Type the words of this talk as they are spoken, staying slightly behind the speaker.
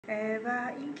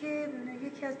و اینکه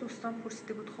یکی از دوستان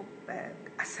پرسیده بود خب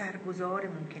اثرگذار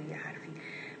ممکن یه حرفی.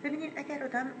 ببینید اگر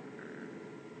آدم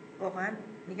واقعا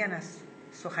میگن از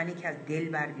سخنی که از دل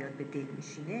بر بیاد به دل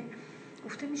میشینه،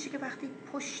 گفته میشه که وقتی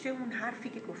پشت اون حرفی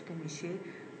که گفته میشه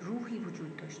روحی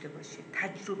وجود داشته باشه،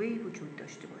 تجربه‌ای وجود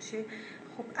داشته باشه،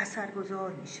 خب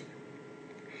اثرگذار میشه.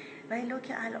 و الا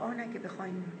که الان اگه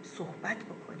بخوایم صحبت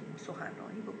بکنیم و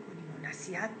سخنرانی بکنیم و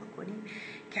نصیحت بکنیم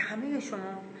که همه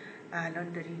شما الان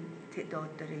دارین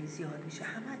تعداد داره زیاد میشه،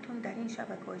 همتون در این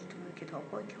شبکه‌های اجتماعی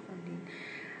کتاب‌هایی که خوندین،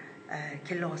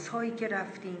 کلاس‌هایی که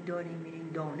رفتین دارین میرین،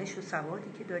 دانش و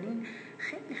سوادی که دارین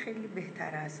خیلی خیلی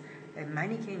بهتر از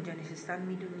منی که اینجا نشستم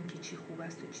میدونین که چی خوب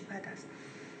است و چی بد است.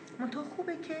 منتها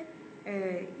خوبه که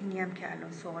اینی هم که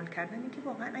الان سوال کردن این که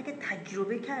واقعا اگه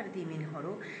تجربه کردیم اینها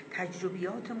رو،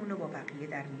 تجربیاتمون رو با بقیه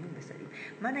در میون بذاریم.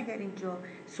 من اگر اینجا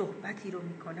صحبتی رو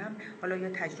میکنم، حالا یا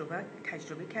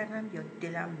تجربه کردم یا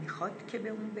دلم میخواد که به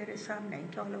اون برسم، نه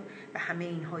اینکه حالا به همه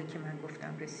اینهایی که من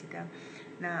گفتم رسیدم،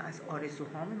 نه از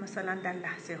آرزوهام مثلا در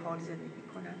لحظه حال زندگی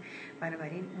کنم.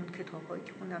 بنابراین اون کتاب‌هایی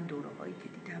که خوندم، دوره‌هایی که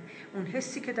دیدم، اون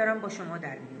حسی که دارم با شما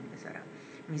در میون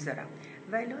میذارم.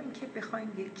 ولی اینکه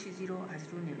بخوایم یک چیزی رو از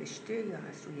رو نوشته یا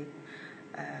از روی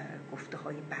گفته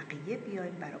های بقیه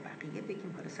بیایم برای بقیه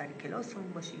بگیم، حالا سر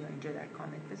کلاسمون باشه یا اینجا در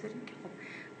کامنت بذاریم، که خب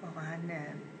واقعا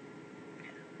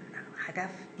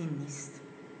هدف این نیست.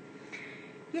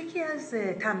 یکی از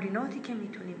تمریناتی که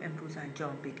میتونیم امروز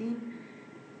انجام بدیم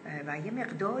و یه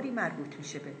مقداری مربوط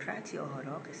میشه به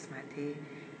پراتیاهارا، قسمت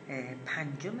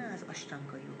 5 از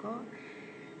آشتانگا یوگا،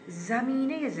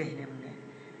 زمینه ذهنمونه.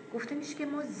 گفته میشه که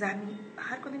ما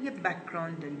هر کدوم یه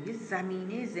بک‌گراند داریم، یه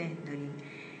زمینه ذهن داریم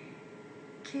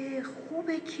که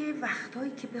خوبه که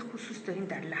وقتایی که به خصوص داریم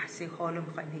در لحظه حال رو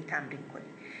میخوایم هی تمرین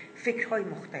کنیم، فکرهای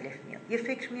مختلف میاد. یه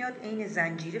فکر میاد عین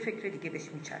زنجیره فکر دیگه بهش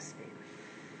میچسبه.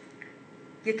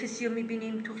 یه کسی رو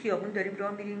میبینیم تو خیابون داریم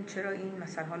راه میریم، چرا این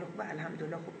مثلا حالا خوبه،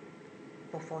 الحمدلله خب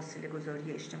با فاصله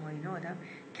گذاری اجتماعی اینا آدم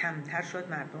کمتر شد،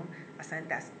 مردم اصلا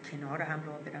دست کنار هم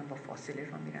راه برن، با فاصله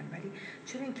راه میرن، ولی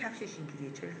چرا این کفشش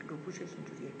اینجوریه، چرا روپوشش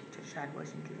اینجوریه، چرا شلوارش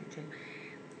اینجوریه، چرا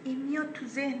این میاد تو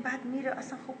ذهن، بعد میره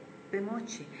اصلا خب به ما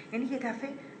چی؟ یعنی یه دفعه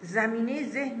زمینه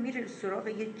ذهن میره سراغ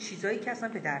یه چیزایی که اصلا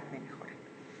به درد نمیخوره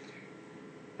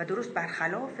و درست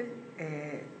برخلاف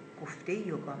گفته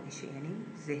یوگا میشه، یعنی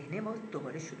ذهن ما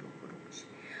دوباره شروع میشه.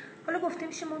 حالا گفته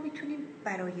میشه ما میتونیم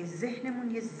برای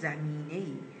ذهنمون یه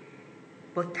زمینه‌ای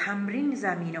با تمرین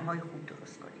زمینه‌های خوب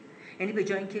درست کنیم. یعنی به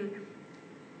جای اینکه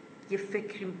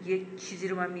یه چیزی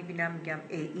رو من میبینم میگم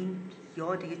این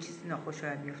یاد یه چیزی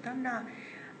ناخوشایند میفتم، نه،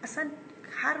 اصلا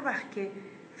هر وقت که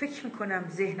فکر میکنم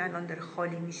ذهن الان داره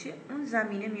خالی میشه، اون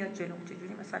زمینه میاد جلو.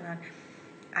 چجوری مثلا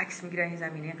عکس میگیرن، این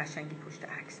زمینه قشنگی پشت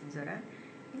عکس میذارن،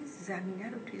 این زمینه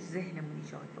رو توی ذهنمون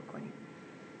ایجاد بکنیم.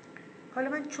 حالا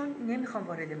من چون نمیخوام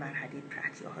وارد مرحله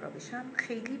پراتیاهارا بشم،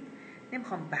 خیلی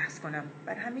نمیخوام بحث کنم،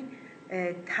 برای همین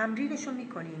تمرینشو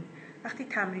میکنیم. وقتی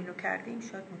تمرین رو کردیم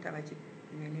شاید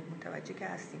متوجه که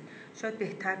هستیم، شاید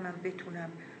بهتر من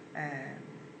بتونم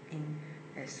این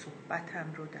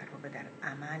صحبتم رو در واقع در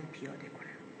عمل پیاده کنم.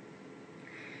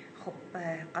 خب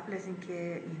قبل از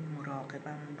اینکه این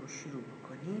مراقبه‌مون رو شروع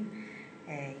بکنیم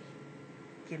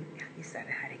یه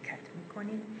ذره حرکت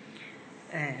میکنیم.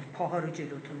 پاها رو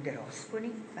جلوتون دراز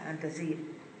کنید به اندازه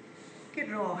که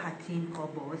راحتین، پا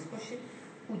باز باشه،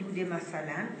 حدود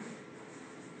مثلا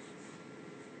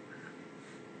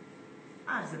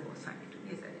عرض باسنتون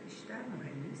یه ذره بیشتر،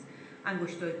 مهم نیست.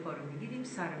 انگشتای پا رو میگیریم،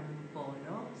 سرمون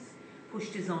بالاست،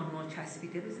 پشت زانوها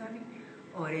چسبیده بزنیم،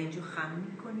 آرنج رو خم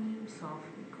میکنیم، صاف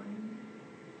میکنیم،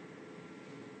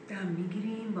 دم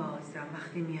میگیریم، بازدم.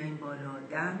 وقتی میاییم بالا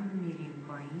دم، میریم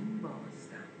پایین،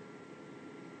 بازدم.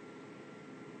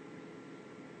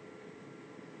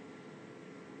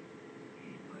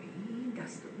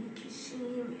 دست رو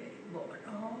میکشیم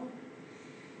بالا،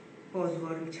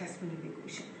 بازوها رو میچسبونیم به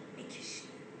گوشمون، میکشیم،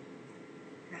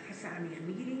 نفس عمیق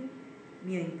میگیریم،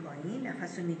 میاییم پایین،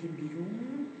 نفس رو میدیم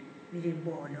بیرون، میریم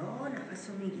بالا، نفس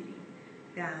رو میگیریم،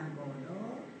 دم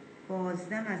بالا،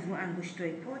 بازدم. از رو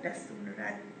انگشتای پا دستمون رو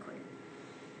رد میکنیم،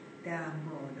 دم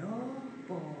بالا،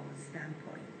 بازدم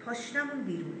پایین، پاشنمون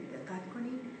بیرونه، دقت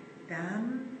کنید،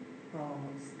 دم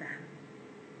بازدم،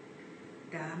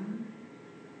 دم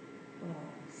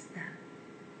بازدم،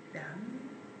 دم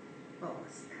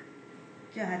بازدم.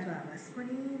 جهت رو عوض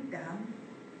کنیم، دم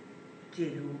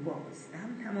جلو،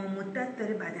 بازدم. تمام مدت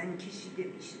داره بدن کشیده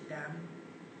میشه، دم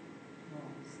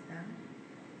بازدم،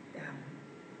 دم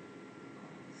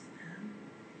بازدم،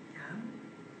 دم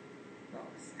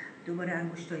بازدم. دوباره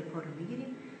انگشتای پا رو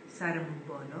میگیریم، سرمون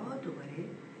بالا، دوباره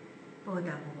با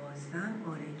دم و بازدم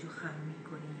آرنج رو خم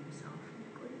میکنیم، صاف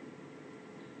میکنیم.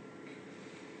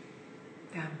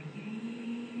 دم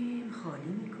میگیریم،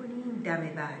 خالی میکنیم. دم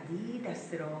بعدی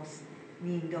دست راست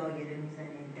نیم دایره میزنه،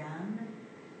 دم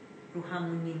رو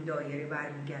همون نیم دایره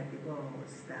برمیگرده،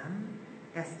 باز دم.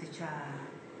 دست چپ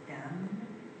دم،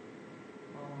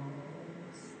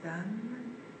 باز دم.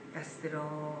 دست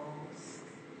راست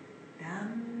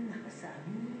دم، نفس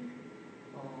عمیق،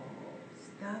 باز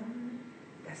دم.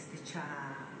 دست چپ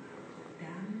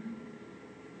دم،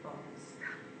 باز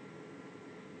دم.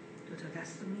 دوتا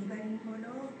دست رو میبریم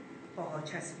بالا، پاها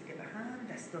چسبیده به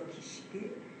هم، دستا کشیده،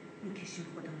 میکشیم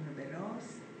خودمون رو به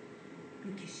راست،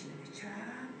 میکشیم به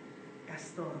چپ،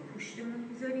 دستا رو پشتمون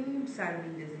میذاریم، سر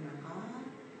میندازیم عقب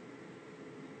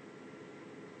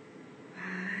و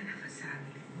نفس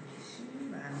عمیق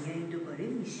میکشیم و میاییم دوباره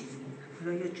میشینیم.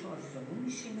 حالا یا 4 زانو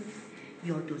میشینیم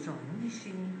یا 2 زانو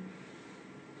میشینیم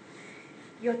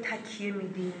یا تکیه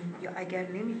میدیم، یا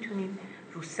اگر نمیتونیم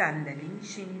رو صندلی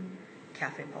میشینیم،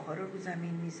 کف پاها رو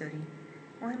زمین میذاریم.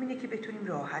 مهم اینه که بتونیم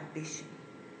راحت بشینیم.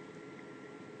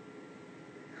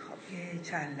 خب یه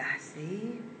چند لحظه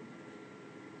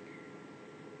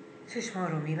چشما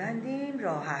رو میبندیم،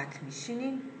 راحت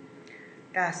میشینیم،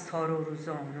 دست ها رو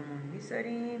زانومون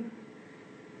میذاریم.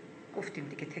 گفتیم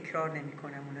دیگه تکرار نمی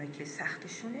کنم. اونایی که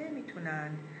سختشونه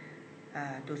میتونن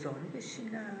 2 زانو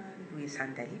بشینن، روی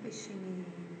صندلی بشینیم،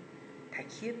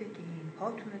 تکیه بدیم،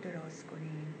 پاتون رو دراز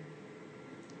کنیم.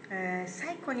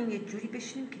 سعی کنیم یه جوری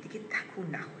بشینیم که دیگه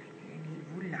تکون نخوریم، یعنی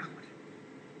وول نخوریم.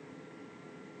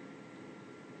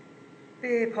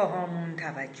 به پاهامون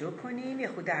توجه کنیم، یه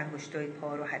خود انگشتای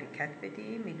پا رو حرکت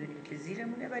بدیم. میدونیم که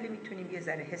زیرمونه ولی میتونیم یه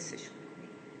ذره حسشون کنیم.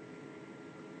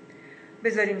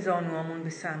 بذاریم زانوامون به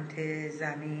سمت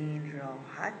زمین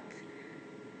راحت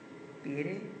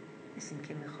بره، مثل این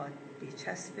که میخواد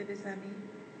بچسبه به زمین.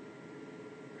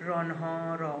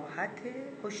 رانها راحته،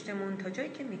 پشتمون تا جایی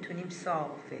که میتونیم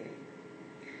صافه.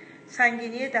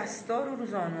 سنگینی دستا رو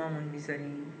زانوامون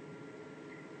میذاریم،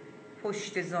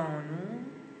 پشت زانو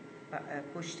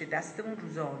پشت دستمون رو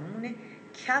زانومونه،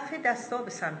 کف دستا به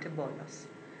سمت بالاست.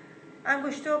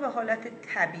 انگشتا به حالت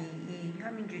طبیعی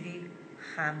همینجوری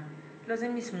خم،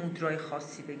 لازم نیست مودرای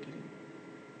خاصی بگیریم.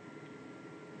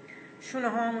 شونه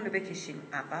هامون رو بکشیم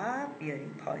عقب،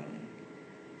 بیاریم پایین،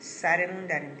 سرمون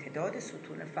در امتداد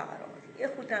ستون فقرات. یه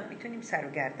خودم میتونیم سر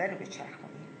و گردن رو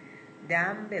بچرخونیم،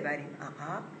 دم ببریم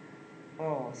عقب،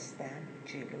 باز دم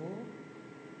جلو،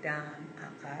 دم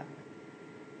عقب،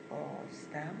 باز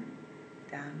دم،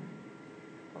 دم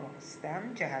باز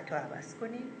دم. جهت رو عوض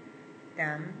کنیم،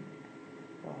 دم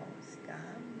باز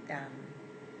دم، دم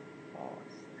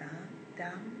باز دم،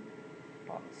 دم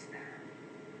باز دم.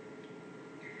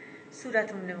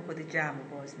 صورتمون رو خود جمع و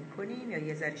باز میکنیم یا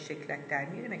یه ذره شکلک در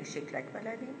میاریم اگه شکلک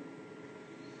بلدیم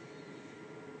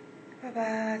و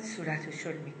بعد صورت رو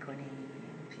شل میکنیم،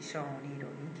 پیشانی رو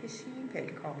میکشیم،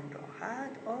 پلکامون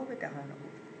راحت، آب دهان رو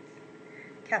بود.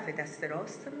 کف دست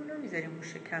راستمون رو میذاریم رو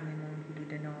شکممون،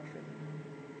 حدود نافمون.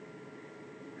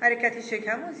 حرکت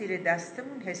شکم رو زیر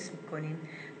دستمون حس میکنیم.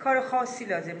 کار خاصی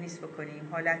لازم نیست بکنیم،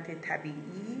 حالت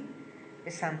طبیعی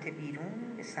به سمت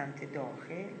بیرون، به سمت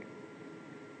داخل.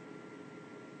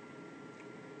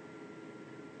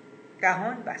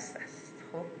 دهان بسته است.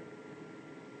 خب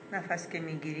نفس که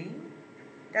میگیریم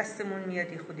دستمون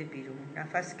میاد خود بیرون،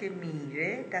 نفس که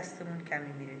میره دستمون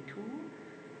کمی میره تو.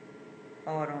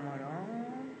 آرام آرام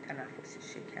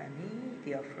تنفس شکمی،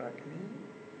 دیافراگمی.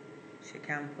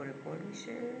 شکم پر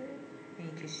میشه،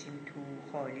 میکشیم تو،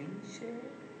 خالی میشه.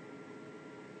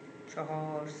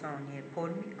 4 ثانیه پر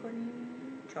میکنیم،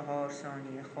 4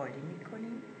 ثانیه خالی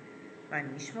میکنیم. من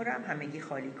میشمرم، همگی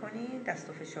خالی کنین، دست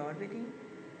و فشار بدین.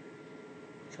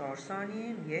 4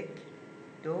 ثانیه، 1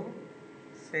 2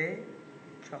 3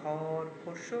 4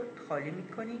 پر شد، خالی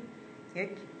میکنیم. 1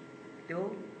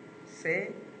 2 3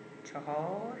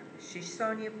 4 6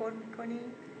 ثانیه پر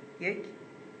میکنیم. 1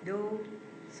 2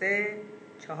 3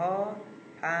 4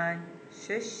 5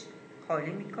 6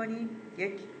 خالی میکنیم.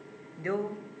 1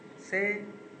 2 3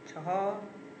 4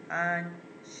 5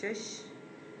 6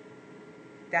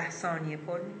 10 ثانیه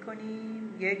پر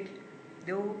میکنیم. 1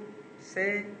 2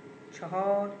 3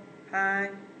 4 5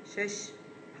 6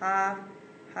 7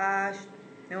 8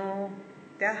 9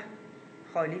 10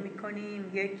 خالی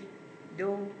میکنیم. 1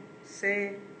 2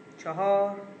 3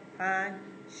 4 5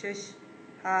 6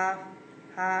 7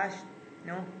 8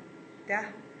 9 10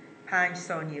 5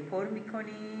 ثانیه پر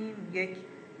میکنیم. 1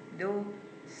 2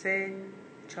 3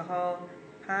 4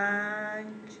 5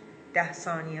 10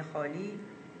 ثانیه خالی.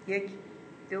 1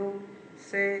 2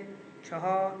 3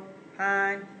 4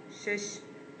 5 6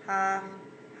 7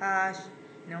 8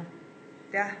 9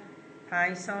 10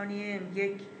 5 ثانیه.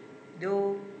 1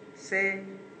 2 3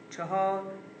 4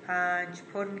 5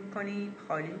 پر میکنیم،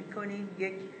 خالی میکنیم.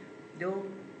 1 2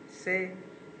 3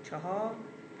 4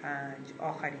 5.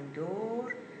 آخرین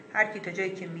دور هر کی تا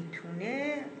جایی که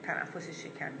میتونه تنفس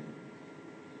شکمی.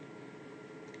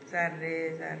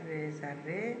 ذره ذره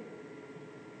ذره.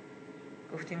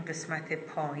 گفتیم قسمت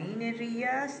پایین ریه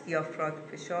است. دیافراگم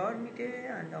فشار میده،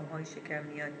 اندامهای شکم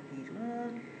میاد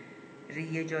بیرون،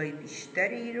 ریه جای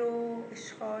بیشتری رو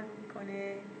اشغال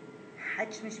میکنه.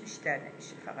 حجمش بیشتر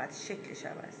نمیشه، فقط شکلش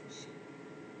عوض میشه.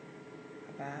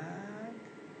 بعد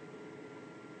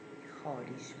خالیش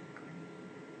میکنیم.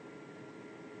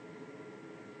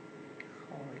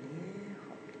 خالی.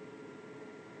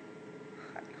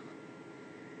 خیلی خوب.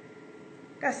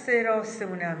 دست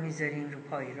راستمون هم میذاریم رو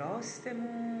پای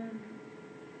راستمون.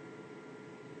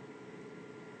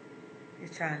 یه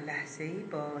چند لحظه ای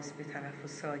باز به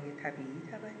تنفس‌های طبیعی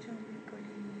توجه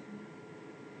میکنیم.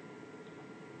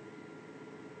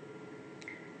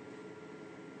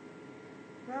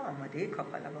 و آماده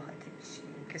کاپالابهاتی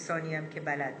میشیم. کسانی هم که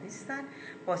بلد نیستن،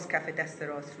 باز کف دست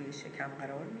راست روی شکم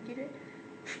قرار میگیره.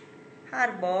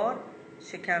 هر بار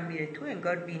شکم میره تو،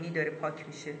 انگار بینی داره پاک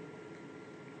میشه.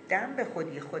 دم به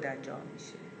خودی خود انجام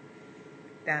میشه.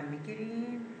 دم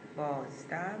میگیریم،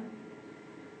 بازدم،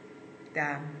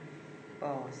 دم،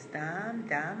 بازدم،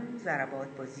 دم، ضربات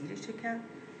با زیر شکم.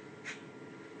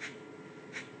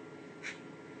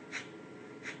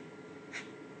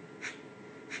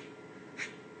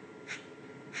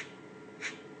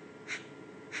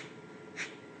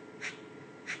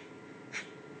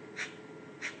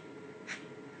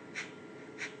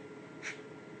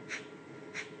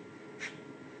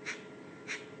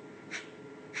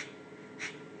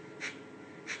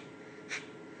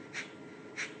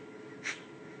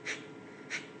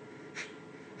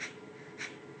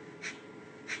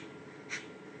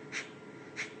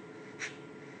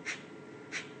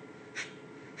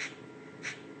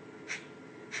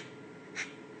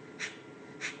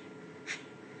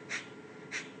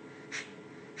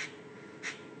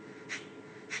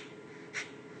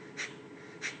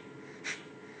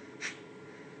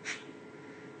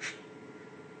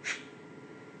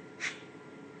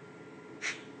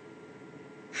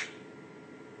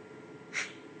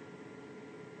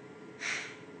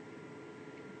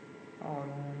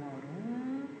 آروم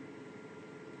آروم.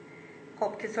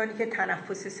 خب کسانی که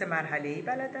تنفس 3 مرحله‌ای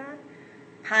بلدن،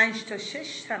 5 تا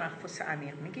 6 تنفس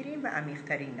عمیق میگیریم و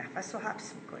عمیق‌ترین نفس رو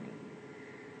حبس میکنیم.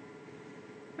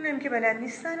 اونم که بلد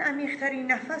نیستن،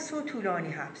 عمیق‌ترین نفس رو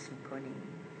طولانی حبس میکنیم.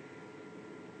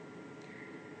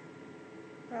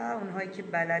 و اونهایی که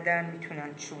بلدن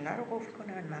میتونن چونه رو قفل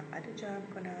کنن، مقعد رو جمع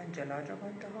کنن، جلال را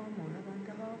بانده ها، مولا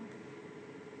بانده ها.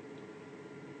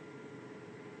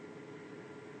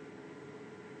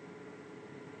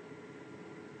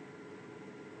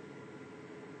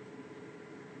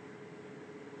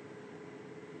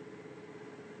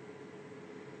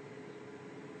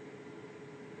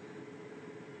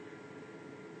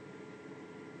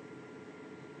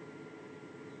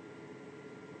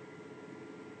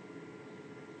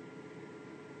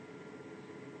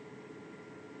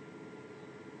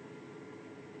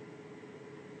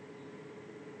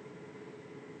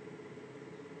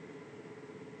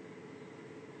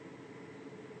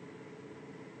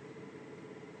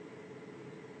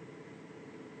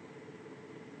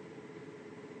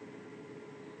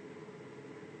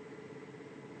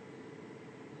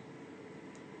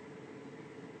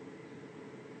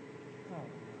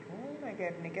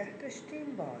 اگر نگه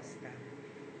داشتیم بازدم.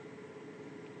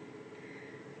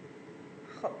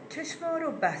 خب چشما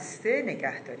رو بسته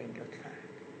نگه داریم لطفا.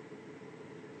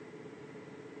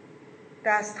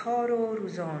 دست ها رو رو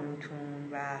زانوتون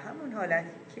و همون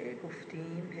حالتی که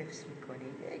گفتیم حفظ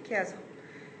میکنید. یکی از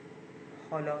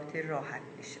حالات راحت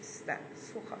نشستن،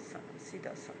 سوخاسانا،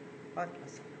 سیداسانا،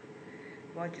 پادماسانا،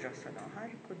 واجراسانا، هر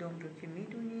کدوم رو که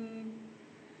میدونین.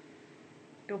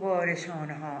 دوباره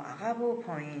شانه ها عقب و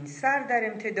پایین، سر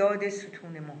در امتداد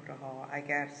ستون مهره ها.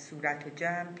 اگر صورت رو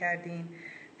جمع کردیم،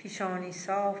 پیشانی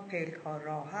صاف، پلک ها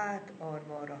راحت،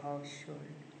 آرواره ها شل.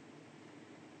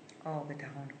 آب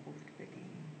دهان خورد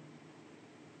بدیم.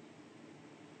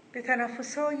 به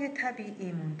تنفس های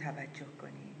طبیعیمون توجه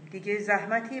کنیم. دیگه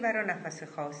زحمتی برای نفس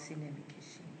خاصی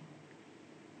نمیکشیم.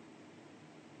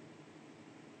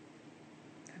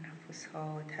 تنفس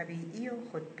ها طبیعی و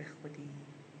خود به خودی.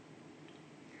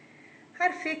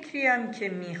 هر فکری هم که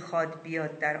میخواد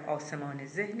بیاد در آسمان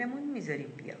ذهنمون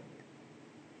میذاریم بیاد.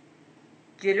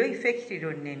 جلوی فکری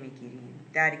رو نمیگیریم.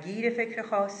 درگیر فکر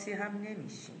خاصی هم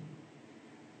نمیشیم.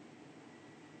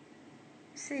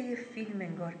 مثل یه فیلم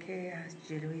انگار که از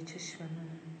جلوی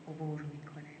چشممون عبور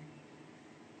میکنه.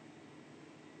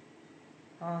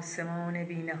 آسمان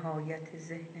بی نهایت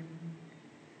ذهنمون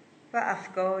و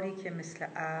افکاری که مثل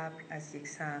ابر از یک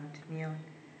سمت میان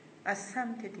از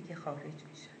سمت دیگه خارج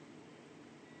میشن.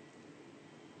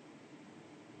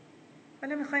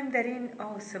 حالا میخوایم در این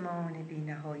آسمان بی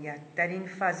نهایت، در این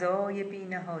فضای بی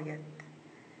نهایت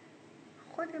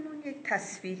خودمون یک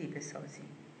تصویری بسازیم.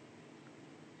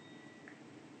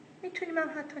 میتونیم هم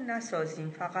حتی نسازیم،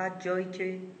 فقط جایی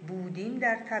که بودیم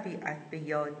در طبیعت به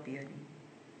یاد بیاریم.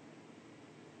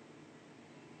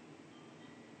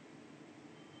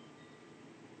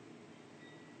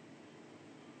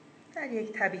 در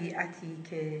یک طبیعتی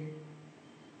که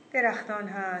درختان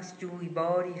هست،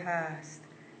 جویباری هست،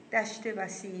 دشت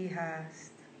وسیعی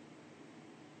هست.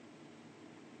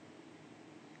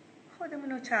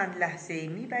 خودمون رو چند لحظه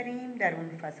میبریم در اون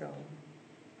فضا.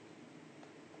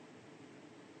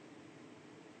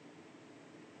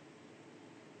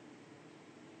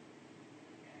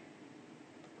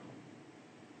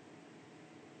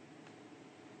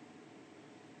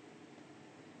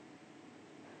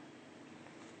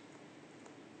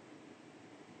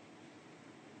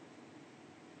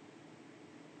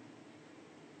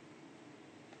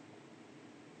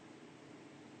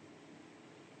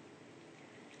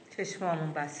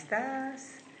 چشمامون بسته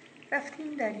است.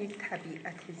 رفتیم در یک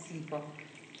طبیعت زیبا.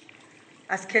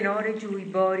 از کنار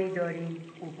جویباری داریم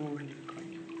عبور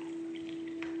میکنیم.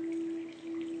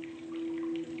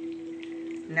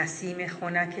 نسیم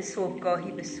خنک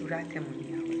صبحگاهی به صورتمون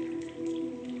میاد.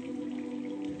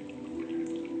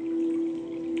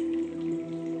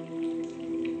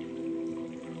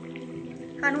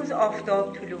 هنوز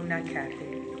آفتاب طلوع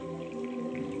نکرده.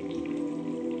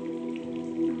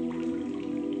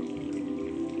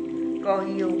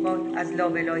 گاهی اوقات از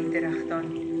لابلای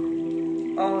درختان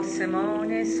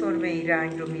آسمان سرمه‌ای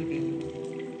رنگ رو می‌بینیم.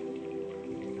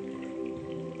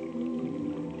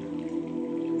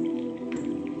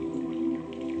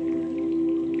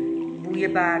 بوی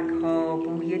برگ‌ها،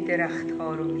 بوی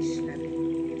درخت‌ها رو می‌شنویم.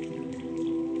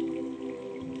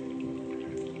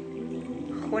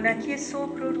 خنکی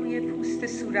صبح رو روی پوست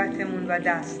صورتمون و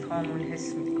دست‌هامون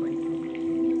حس می‌کنیم.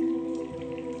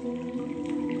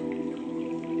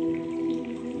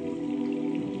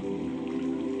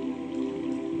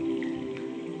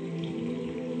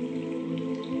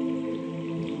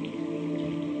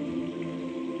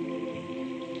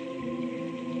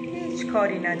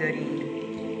 کاری نداریم،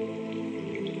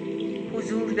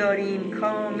 حضور داریم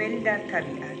کامل در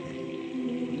طبیعت.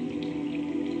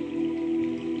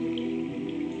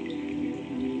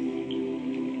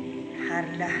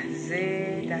 هر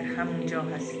لحظه در همون جا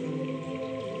هستیم،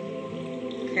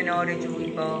 کنار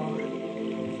جویبار،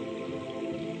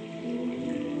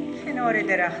 کنار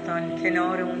درختان،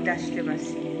 کنار اون دشت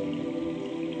وسیع.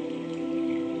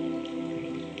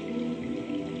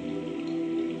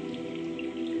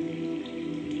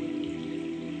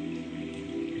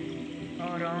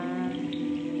 آرام،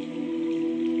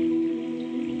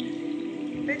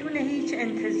 بدون هیچ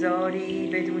انتظاری،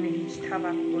 بدون هیچ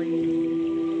توقعی.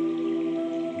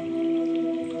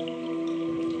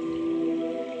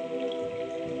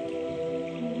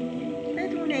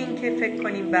 بدون اینکه فکر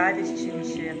کنیم بعدش چی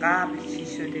میشه، قبل چی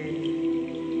شده.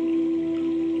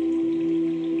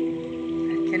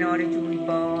 در کنار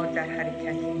جویبار در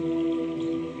حرکتی.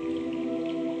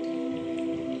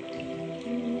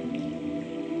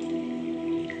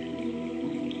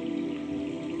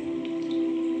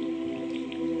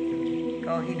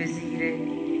 گاهی به زیر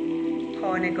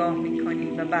پا نگاه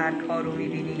میکنیم و برگ‌ها رو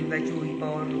میبینیم و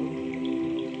جویبار رو.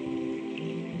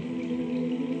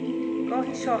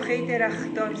 گاهی شاخه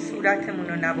درختان صورتمون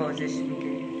رو نوازش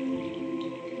میده.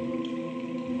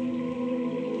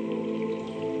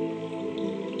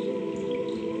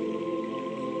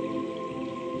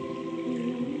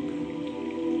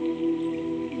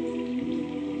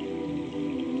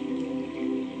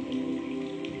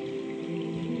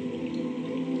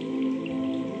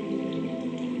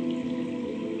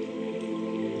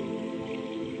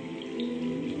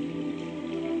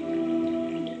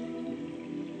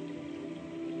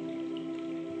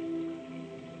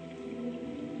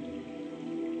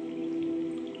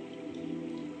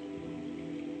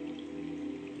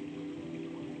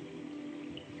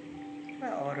 و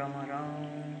آرام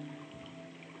آرام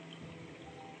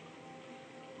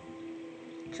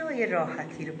جای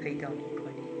راحتی رو پیدا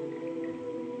میکنیم.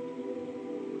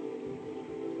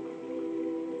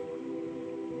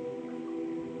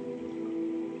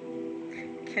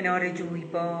 کنار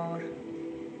جویبار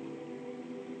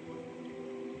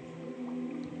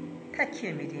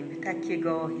تکیه میدیم به تکیه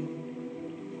گاهی.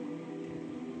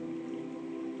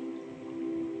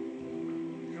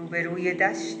 روبروی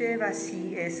دشت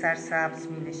وسیع سرسبز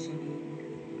می نشینیم.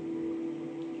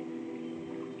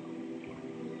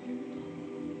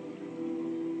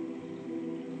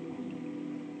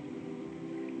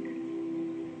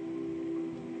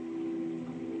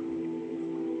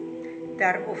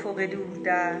 در افق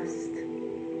دوردست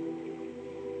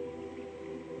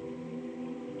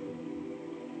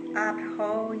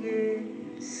ابرهای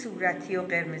صورتی و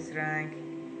قرمز رنگ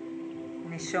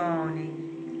نشانی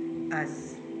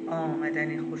از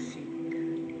آمدن خورشید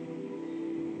بودند.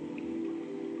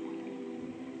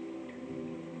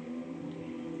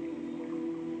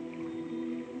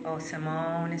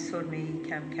 آسمان سرمه‌ای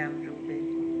کم کم رو به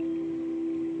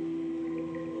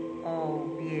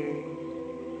آبی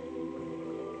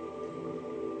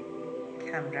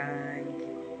کمرنگ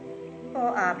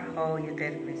با ابرهای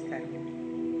قرمز درون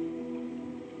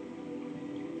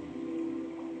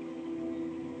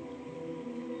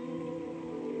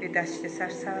به دشت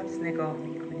سرسبز نگاه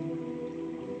می‌کنیم،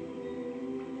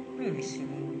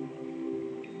 می‌نشینیم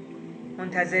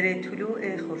منتظر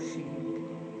طلوع خورشید.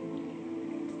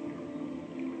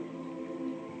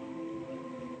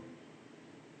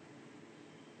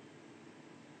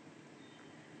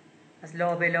 از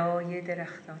لابلای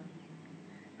درختان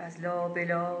و از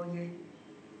لابلای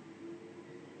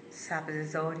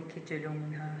سبززاری که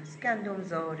جلومون هست،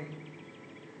 گندمزاره،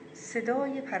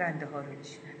 صدای پرنده ها رو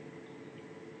میشنویم.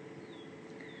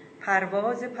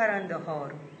 پرواز پرنده ها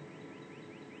رو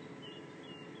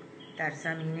در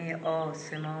زمینه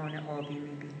آسمان آبی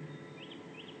میبینیم.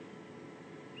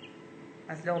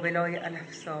 از لابلای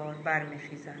علفزار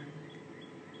برمیخیزند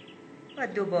و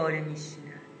دوباره میشینند.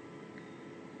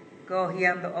 گاهی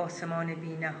هم به آسمان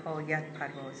بی نهایت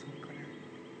پرواز میکنند.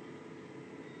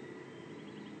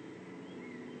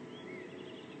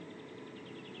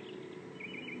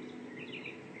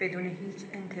 بدون هیچ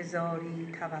انتظاری،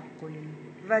 توقعی،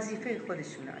 وظیفه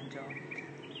خودشون رو انجام میدن.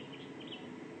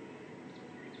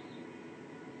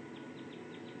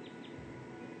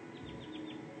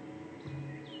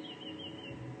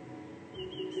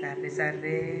 ذره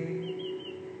ذره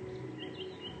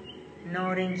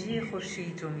نارنجی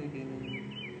خورشید رو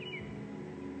میبینیم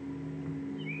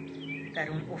در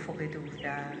اون افق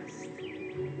دوردست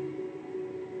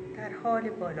در حال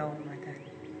بالا آمدن.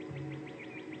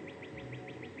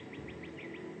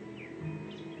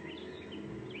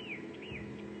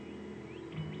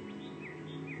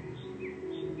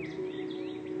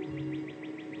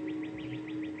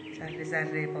 ذره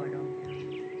ذره بالا میاد.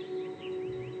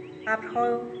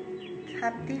 ابرها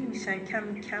تبدیل میشن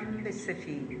کم کم به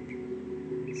سفید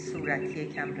صورتی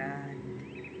کمرنگ.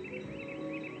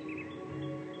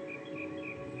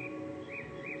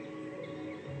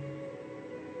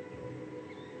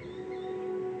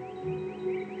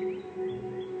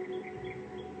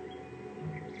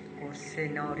 قرص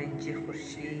نارنجی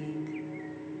خورشید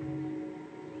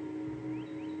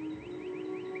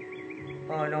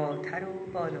بالاتر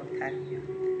و بالاتر میاد.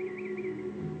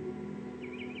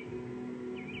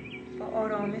 با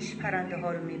آرامش پرنده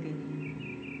ها رو میبینیم،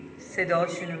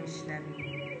 صداشون رو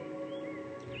میشنویم،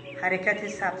 حرکت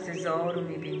سبززار رو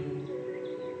میبینیم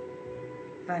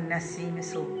و نسیم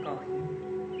صبحگاهی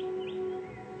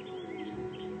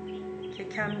که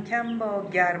کم کم با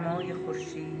گرمای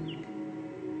خورشید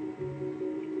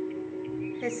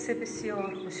حس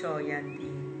بسیار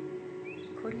خوشایندی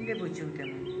کل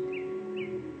وجودمون.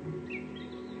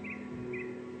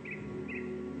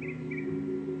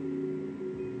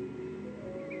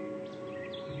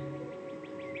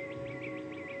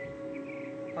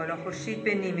 حالا خورشید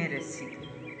به نیمه رسید.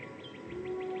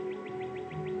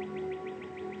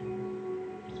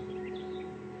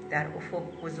 در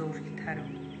افق بزرگتر و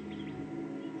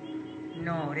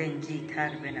نارنجی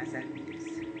تر به نظر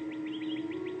میرسه.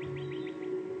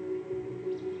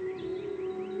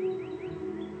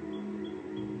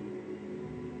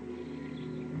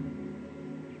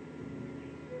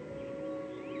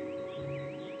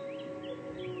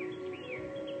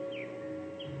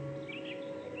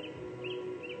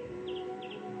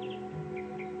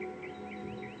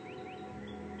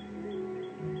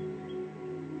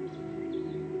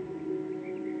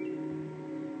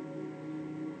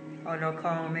 حالا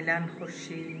کاملا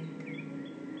خورشید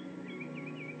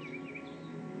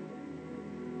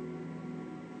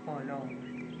بالا آمده،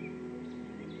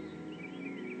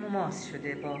 مماس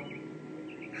شده با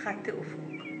خط افق،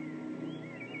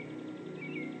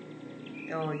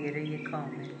 دایره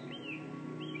کامل.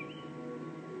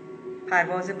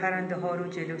 پرواز پرنده ها رو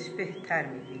جلوش بهتر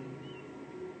می‌بینیم.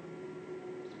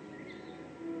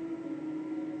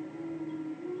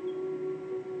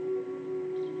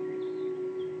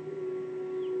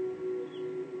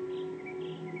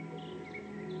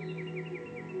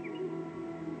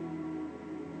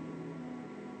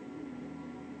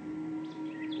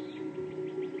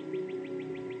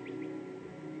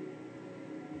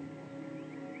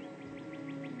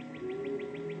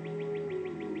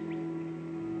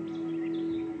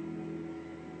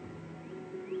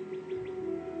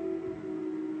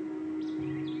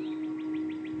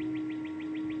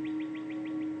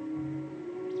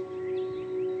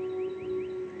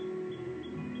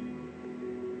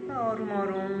 آروم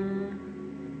آروم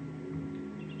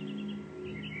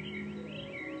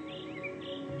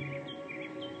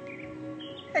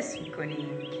حس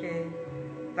میکنیم که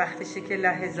وقتشه که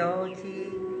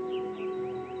لحظاتی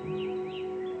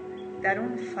در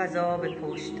اون فضا به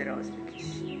پشت دراز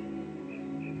بکشیم.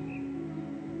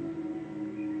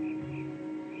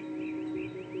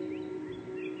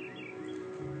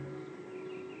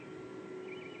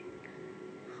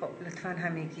 خب لطفاً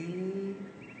همگی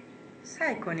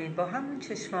سعی کنید با همون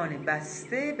چشمان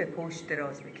بسته به پشت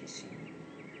دراز بکشید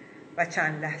و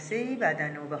چند لحظه‌ای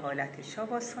بدن رو به حالت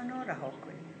شاواسانا رها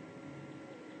کنید.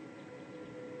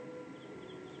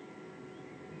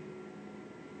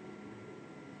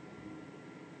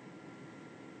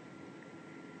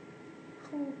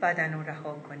 خوب بدن رو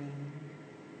رها کنید.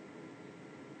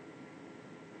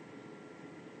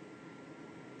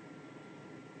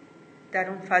 در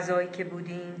اون فضایی که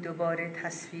بودین دوباره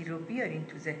تصویر رو بیارین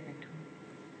تو ذهنتون.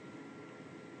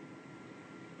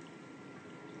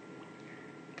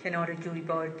 کنار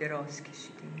جویبار دراز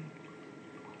کشیدین.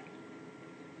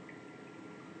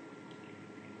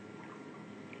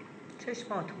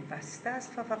 چشماتون بسته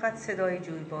است و فقط صدای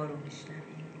جویبار رو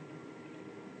میشنوید.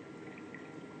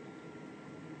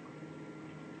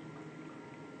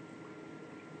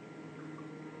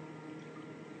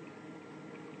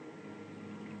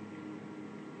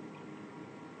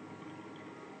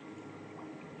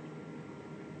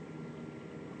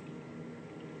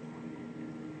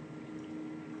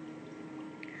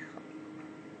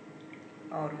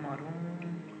 آروم آروم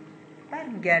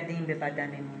برمیگردیم به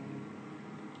بدنمون.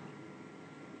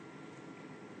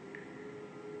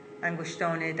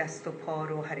 انگشتان دست و پا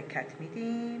رو حرکت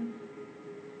میدیم.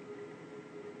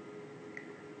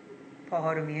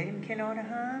 پاها رو میاریم کنار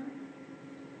هم.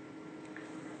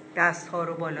 دست ها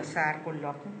رو بالا سر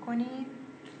قلاق میکنیم.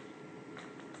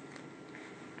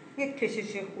 یک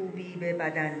کشش خوبی به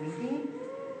بدن میدیم.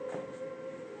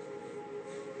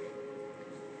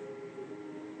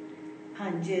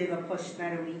 پنجه و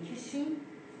پاشنه رو میکشیم.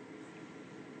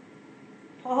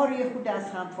 پاها رو یه خود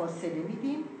از هم فاصله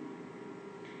میدیم.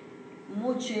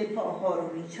 مچ پاها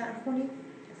رو میچرخونیم.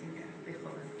 از این طرف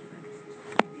بخوابم که من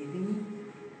ببینیم.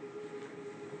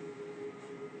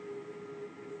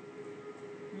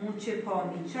 مچ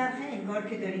پا میچرخه انگار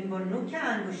که داریم با نوک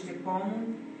انگشت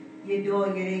پامون یه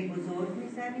دایره بزرگ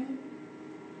میزنیم.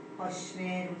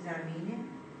 پاشنه رو زمینه.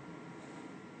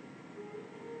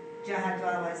 جهت رو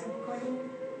عوض میکنیم.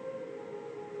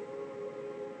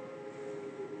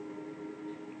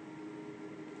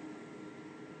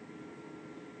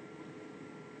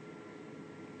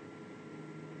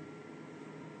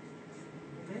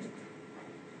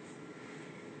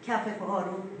 کف پاها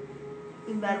رو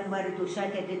این بر اون بر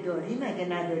دوشک اگه داریم، اگه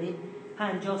نداریم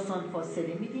 50 سانت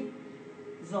فاصله میدیم.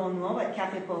 زانوها و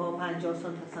کف پاها 50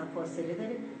 سانت هم فاصله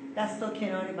داره. دستا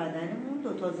کنار بدنمون.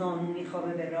 دوتا زانو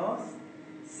میخوابه به راست.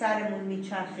 سرمون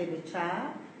میچرخه به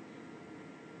چپ.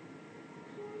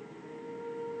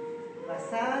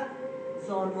 وسط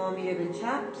زانوها میره به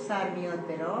چپ، سر میاد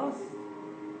به راست.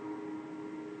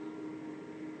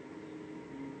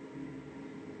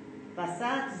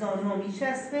 وسط زانوها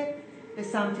میچسبه به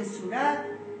سمت صورت.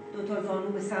 دوتا زانو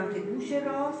به سمت گوش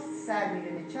راست، سر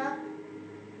میره به چپ.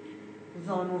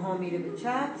 زانوها میره به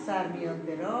چپ، سر میاد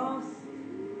به راست.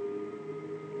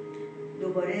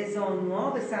 دوباره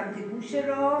زانوها به سمت گوش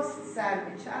راست، سر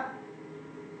به چپ.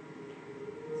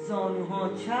 زانوها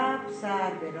چپ،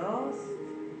 سر به راست.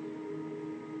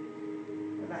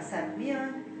 وسط میان.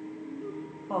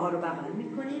 پاها رو بغل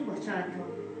میکنیم. با چند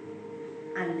تا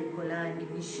اله کلنگ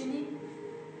میشینیم.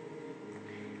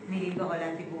 میریم به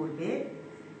حالت گربه.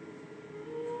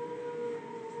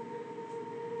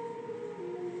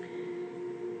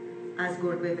 از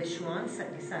گربه به شوان سر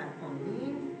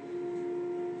پایین.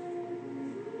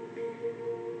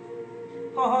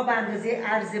 پاها به اندازه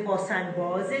عرض باسن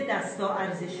بازه. دستا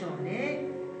عرض شانه.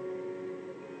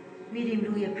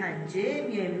 میریم روی پنجه.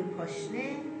 میایم روی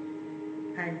پاشنه.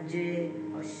 پنجه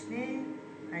پاشنه.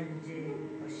 پنجه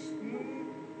پاشنه.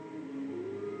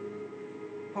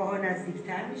 پاها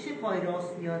نزدیکتر میشه. پای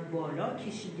راست میاد بالا،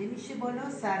 کشیده میشه بالا.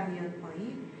 سر میاد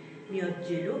پایین، میاد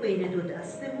جلو بین دو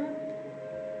دستمون.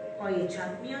 پای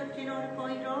چپ میاد کنار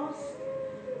پای راست،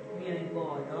 میای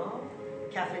بالا.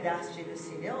 کف دست جلو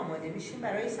سینه. آماده میشیم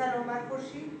برای سلام بر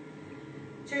خورشید.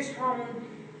 چشمامون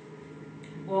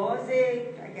بازه.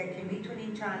 اگر که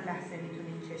میتونین چند لحظه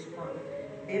میتونین چشمان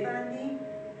ببندیم.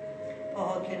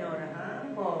 پاها کنار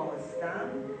هم. بازدم،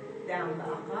 دم به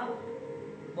عقب.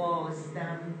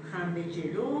 بازدم، خم به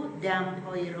جلو. دم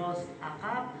پای راست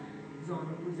عقب.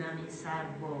 زانو رو زمین، سر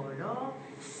بالا،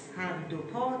 هر دو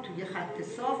پا توی خط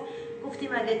صاف. گفتیم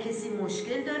اگر کسی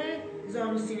مشکل داره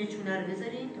زانو سینه چونه رو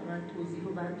بذارین تا من توضیح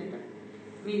رو بعد بدم.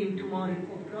 میریم تو ماه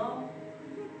کبرا،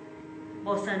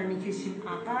 آسن رو میکشیم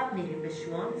عقب، میریم به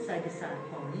شوان، سگ سر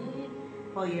پایین،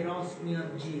 پای راست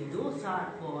میاد جلو، سر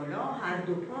بالا، هر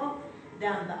دو پا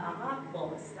دم به عقب،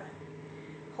 بازدم.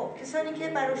 خب کسانی که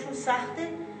براشون سخته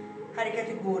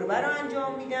حرکت گربه رو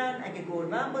انجام میدن. اگه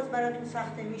گربه هم باز براتون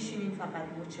سخته میشینین فقط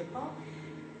مچ پا.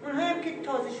 اونهایی هم که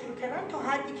تازه شروع کردن تا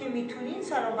حدی که میتونین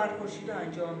سلام بر خورشید رو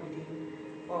انجام میدین.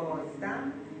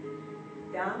 بازدم،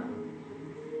 دم،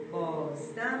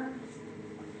 بازدم،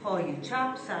 پای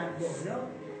چپ سر بالا،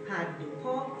 هر دو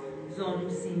پا، زانو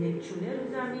سینه چونه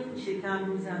رو زمین، شکم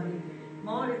رو زمین،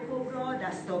 مار کبرا،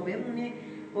 دستا بمونه،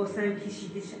 باسن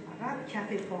کشیده عقب،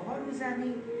 کف پاها رو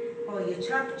زمین، پای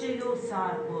چپ جلو،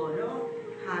 سر بالا،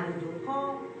 هر دو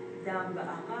پا، دم به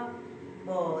عقب،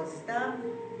 بازدم،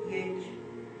 1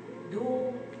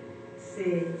 2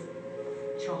 3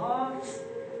 4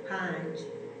 5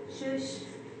 6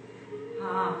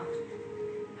 7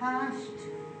 8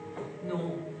 9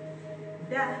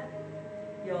 10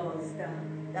 11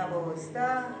 12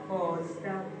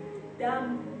 بازدم،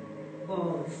 دم،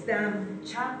 بازدم،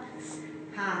 چپ،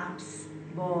 حبس،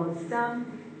 بازدم،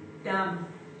 دم،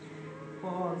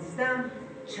 بازدم،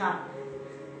 چپ،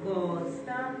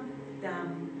 بازدم،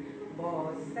 دم،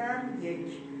 بازدم، 1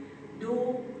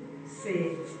 2 3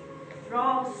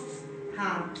 راست،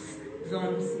 حبس،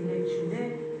 زانو سینه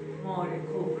چونه، مار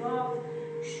کبرا،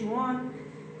 شوان،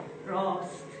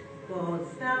 راست،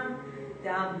 بازدم،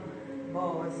 دم،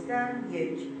 بازدم،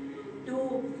 1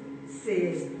 2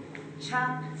 3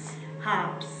 چپ،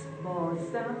 حبس،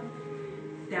 بازدم،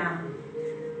 دم،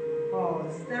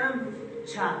 بازدم،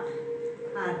 چپ،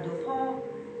 هر دو پا،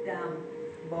 دم،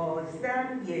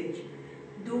 بازدم، 1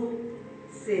 2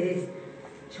 3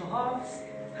 4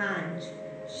 5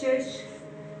 6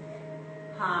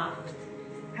 7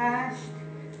 8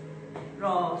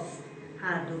 راست،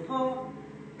 هر دو پا،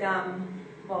 دم،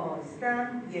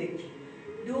 بازدم، 1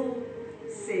 2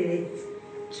 3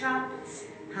 چپ،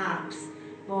 حبس،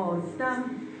 بازدم،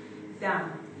 دم،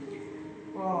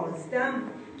 بازدم،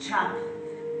 چپ،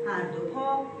 هر دو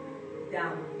پا،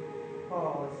 دم،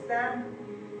 بازدم،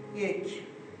 1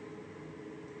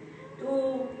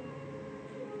 2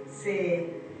 3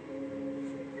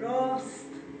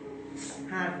 راست،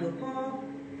 هر دو پا،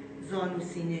 زانو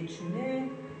سینه چونه،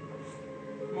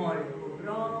 مار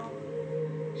کبرا،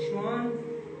 شوان،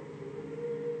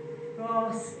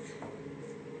 راست،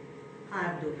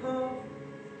 هر دو پا،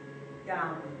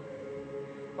 دم،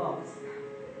 بازدم،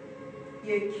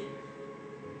 1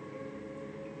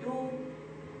 2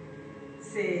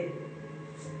 3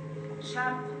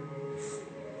 چپ،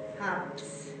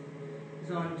 حبس،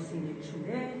 زانو سینه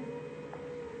چونه،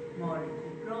 مار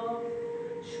کبرا،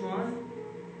 شوان،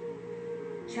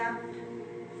 چپ،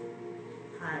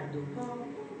 هر دو پا،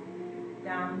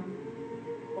 دم،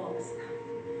 بازدم.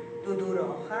 دو دور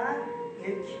آخر،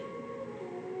 1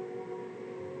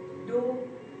 2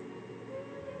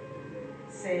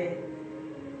 3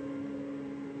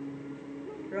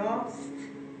 راست،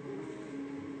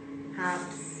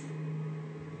 حبس،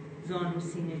 زانو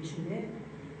سینه چونه،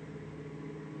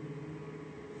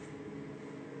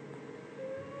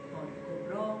 مار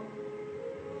کبرا،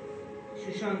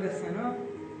 شوشانگاسانا،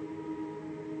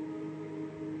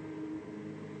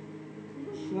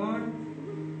 شوان،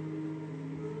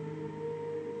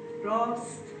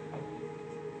 راست،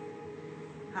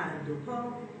 هر دو پا،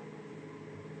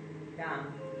 دم،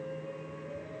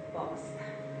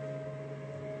 بازدم.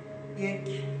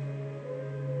 1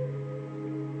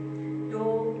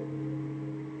 2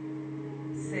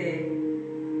 3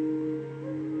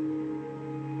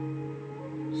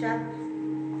 چپ،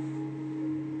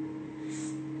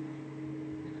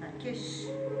 خطکش،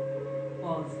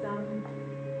 بازدم،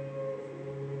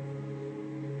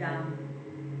 دم،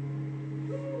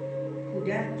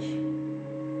 کودک،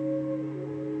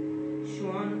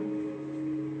 شوان،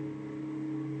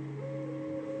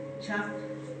 چپ،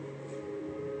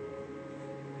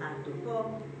 هر دو پا،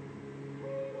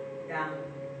 دم،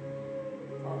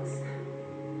 بازدم.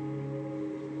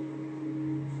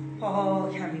 پاها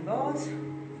کمی باز،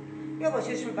 یا با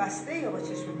چشم بسته یا با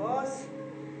چشم باز.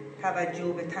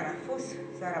 توجه به تنفس،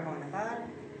 ضربان قلب،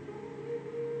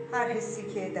 هر حسی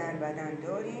که در بدن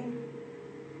داریم.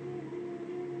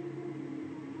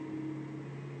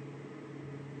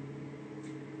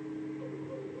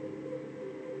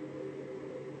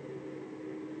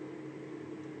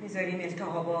 میذاریم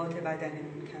التهابات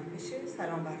بدنمون کم بشه.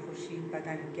 سلام بر خورشید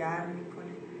بدن رو گرم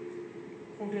میکنه.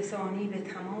 خون رسانی به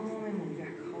تمام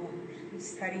مورک ها.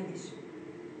 بهروزترینش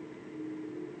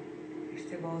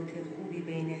ارتباط خوبی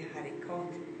بین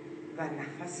حرکات و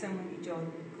نفسمون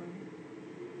ایجاد میکنه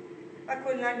و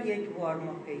کلا یک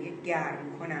وارماپ، یک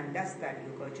گرم کننده است در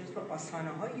یوگا. جزو آسانه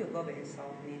های یوگا به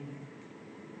حساب نمیاد.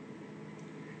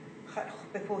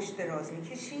 خب به پشت دراز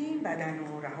میکشیم، بدن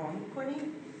رو رها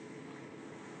میکنیم،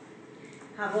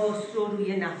 حواس رو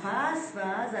روی نفس و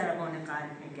ضربان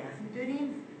قلب نگه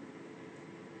میداریم.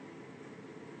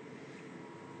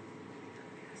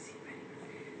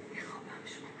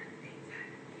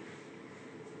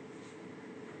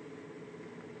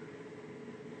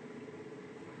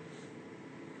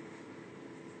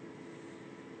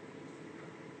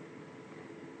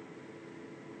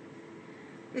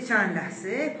 به چند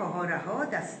لحظه پاها رها،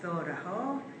 دستا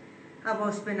رها،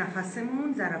 حواس به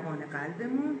نفسمون، ضربان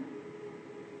قلبمون.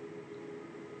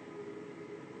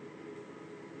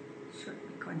 شد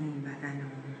میکنیم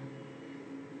بدنمون.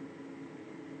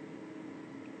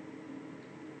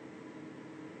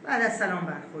 بعد از سلام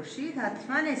بر خورشید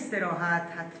حتما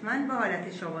استراحت، حتما به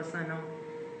حالت شاواسانا.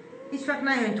 هیچ وقت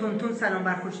نیاین تون تون سلام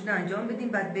بر خورشید انجام بدیم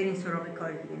بعد برین سراغ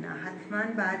کار دیگه. نه، حتما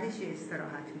بعدش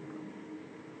استراحت میکنیم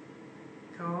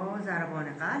تا ضربان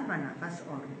قلب و نفس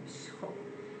آروم بشه. خب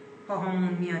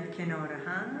پاهامون میاد کنار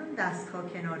هم، دستها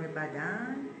کنار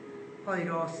بدن، پای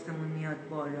راستمون میاد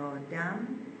بالا، دم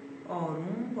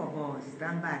آروم با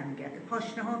بازدم برمیگرده،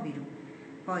 پاشنه ها بیرون،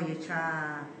 پای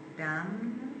چپ دم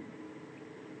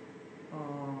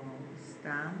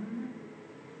بازدم،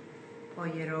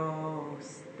 پای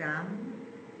راست دم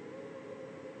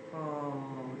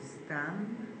بازدم،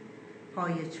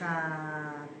 پای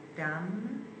چپ دم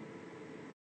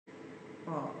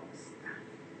بازدم.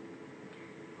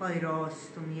 پای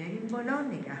راست رو میاریم بالا،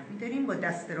 نگه میداریم، با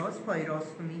دست راست پای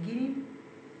راست رو میگیریم،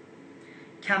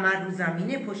 کمر رو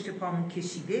زمینه، پشت پامون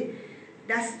کشیده،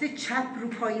 دست چپ رو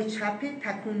پای چپه،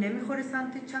 تکون نمیخوره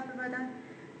سمت چپ بدن.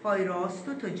 پای راست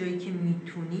رو تا جایی که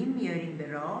میتونیم میاریم به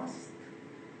راست،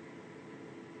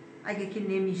 اگه که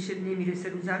نمیرسه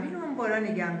رو زمین رو اون بالا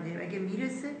نگه میداریم، اگه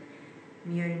میرسه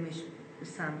میاریمش به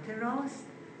سمت راست.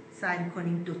 سعی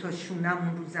کنیم دوتا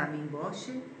شونمون رو زمین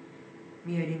باشه،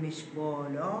 میاریمش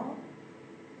بالا،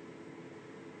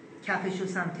 کفش رو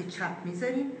سمت چپ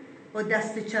میذاریم، با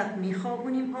دست چپ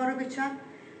میخوابونیم پا رو به چپ،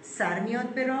 سر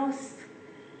میاد به راست.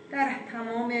 در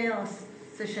تمام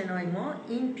سشنای ما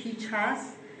این پیچ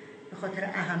هست به خاطر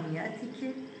اهمیتی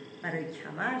که برای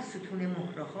کمر، ستون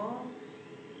مهره ها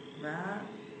و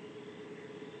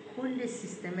کل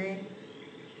سیستم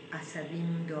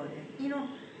عصبیمون داره. اینو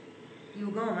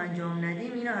یوگا هم انجام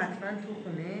ندیم، اینو حتما تو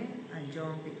خونه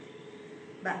انجام بدیم.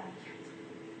 بعد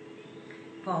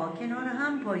پاها کنار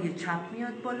هم، پای چپ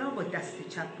میاد بالا، با دست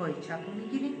چپ پای چپ رو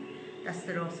میگیریم، دست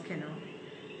راست کنار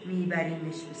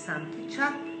میبریمش به سمت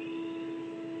چپ،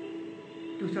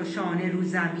 دوتا شانه رو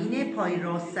زمینه، پای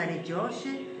راست سر جاشه،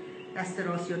 دست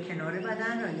راست یا کنار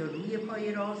بدن یا روی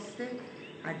پای راسته،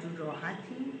 هر جور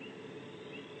راحتی.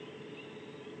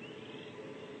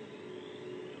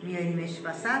 میاریمش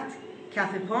وسط،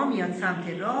 کف پا میاد سمت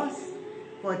راست،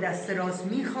 با دست راست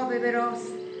میخوابه به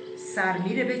راست، سر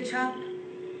میره به چپ،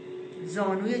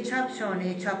 زانوی چپ،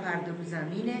 شانه چپ هر دو رو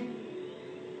زمینه.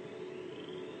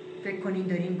 فکر کنین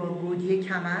داریم با گودی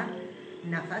کمر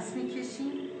نفس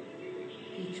میکشیم،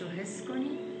 پیچ رو حس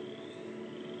کنیم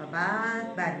و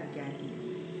بعد برمیگردیم.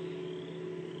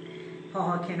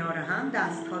 پاها کنار هم،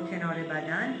 دستها کنار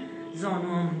بدن،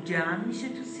 زانوامون جمع میشه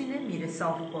تو سینه، میره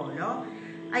صاف بالا.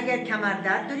 اگر کمر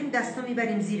درد داریم دست رو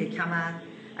میبریم زیر کمر،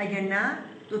 اگر نه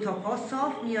دوتا پا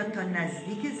صاف میاد تا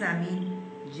نزدیک زمین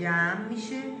جمع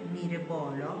میشه، میره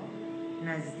بالا،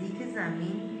 نزدیک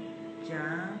زمین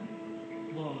جمع،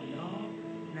 بالا،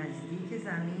 نزدیک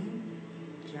زمین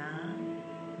جمع،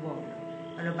 بالا.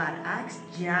 حالا برعکس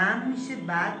جمع میشه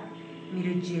بعد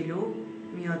میره جلو،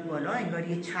 میاد بالا، انگار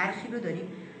یه چرخی رو داریم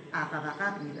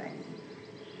عقب میبریم،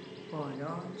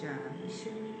 بالا جمع میشه،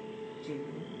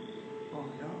 جلو،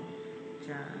 بالا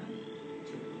جمع،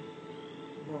 جلو،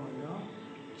 بالا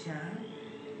جمع،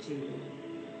 جلو،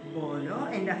 بالا.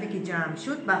 این دفعه که جمع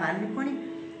شد بغل میکنیم،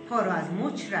 پا رو از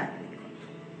مچ رد میکنیم.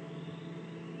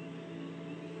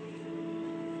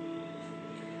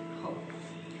 خب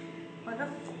حالا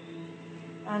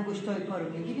انگشتای پا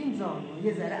رو میگیریم، زانو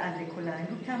یه ذره اره کلنگ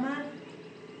رو کمر،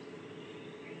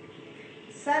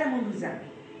 سرمون رو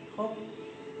زمین. خب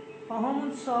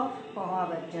پاهامون صاف، پاها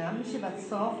اول جمع میشه بعد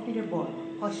صاف میره بالا،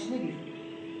 پاشنه بیرون،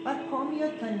 بعد پا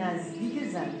میاد تا نزدیک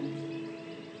زمین،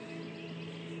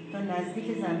 تا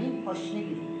نزدیک زمین پاشنه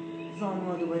بیرون،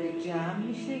 زانوها دوباره جمع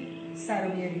میشه، سر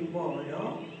رو میاریم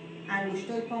بالا،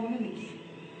 انگشتای پامون رو میگیریم،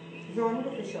 زانو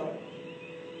رو فشار،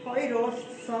 پای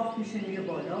راست صاف میشه میره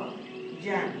بالا،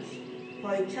 جمع میشه،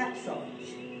 پای چپ صاف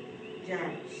میشه،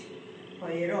 جمع میشه.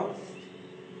 پای راست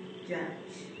جمع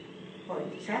میشه،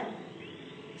 پای چپ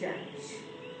جمع میشه.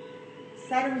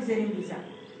 سر رو میذاریم رو زمین،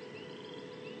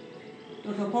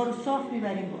 دو تا پا رو صاف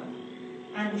میبریم بالا،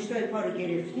 انگشتای پا رو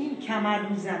گرفتیم، کمر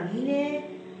رو زمینه،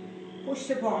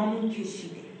 پشت پاهامون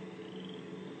کشیده.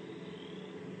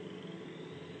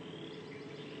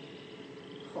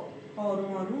 خب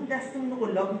آروم آروم دستمون رو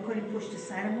قلاب میکنیم پشت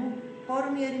سرمون، پا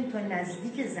رو میاریم تا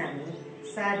نزدیک زمین،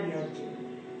 سر میاد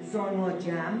جلو، زانوها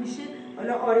جمع میشه.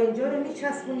 حالا آرنجا رو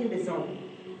میچسبونیم به زانو.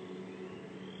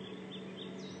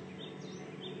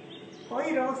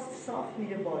 پای راست صاف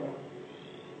میره بالا،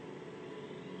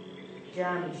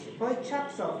 جمع میشه. پای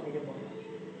چپ صاف میره بالا،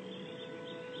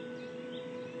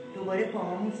 دوباره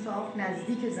پاهامون صاف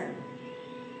نزدیک زمین.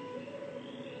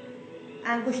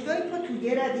 انگشتای پا تو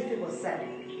یه ردیفه با سر.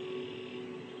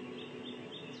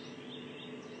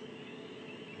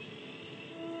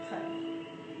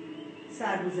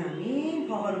 سر رو زمین،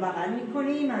 پاها رو بغل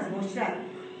میکنیم، از مچ رد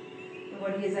میکنیم،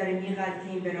 دوباره یه ذره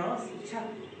میغلطیم به راست چپ.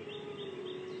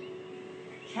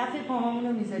 کف پاهامون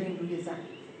رو میذاریم روی زمین،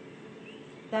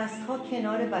 دستها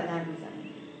کنار بدن رو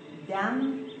زمین.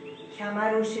 دم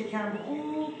کمر و شکم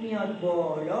خوب میاد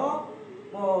بالا،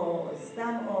 باز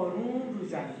دم آروم رو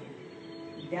زمین.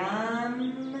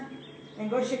 دم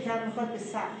انگار شکم میخواد به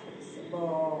سقف برسه،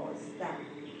 باز دم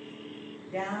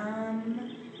دم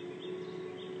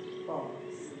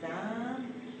باز دم.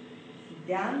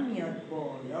 دم میاد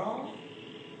بالا،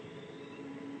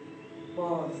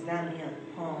 باز دم میاد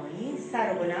پایین.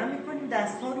 سر رو بلند میکنیم،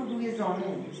 دستها رو روی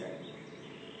زانو میذاریم،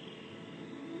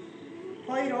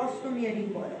 پای راست رو میاریم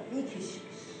بالا، میکشیمش.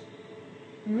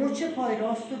 مچ پای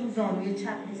راست رو رو زانوی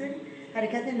چپ میذاریم،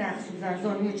 حرکت نخ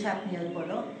زانوی چپ میاد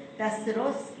بالا، دست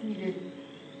راست میره،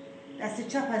 دست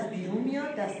چپ از بیرون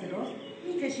میاد، دست راست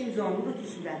میکشیم زانو رو تو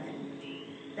صورتمون،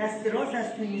 دست راست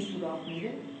از تو این سوراخ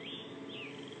میره،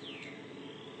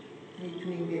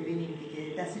 میتونیم ببینیم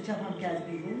دیگه. دست چپ هم که از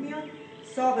بیرون میاد،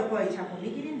 ساق پای چپ رو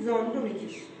میگیریم، زانو رو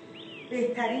میکشیم.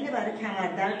 بهترینه برای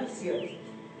کمردرد و سیاتیک.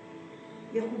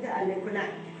 یه خود اله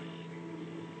کلنگ.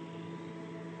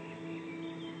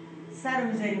 سر رو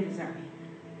میذاریم رو زمین،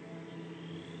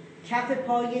 کف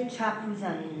پای چپ رو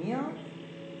زمین میاد،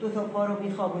 دو تا پا رو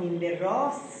میخوابونیم به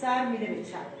راست، سر میره به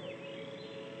چپ.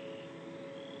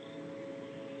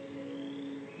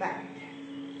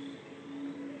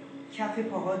 کف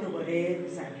پاها دوباره رو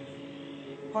زمین،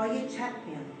 پای چپ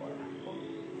میاد بالا. خب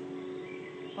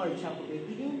پای چپ رو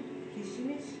بگیریم،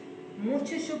 کشیمش،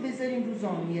 مچش رو بذاریم رو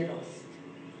زانوی راست،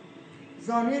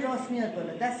 زانوی راست میاد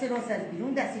بالا، دست راست از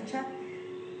بیرون، دست چپ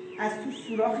از تو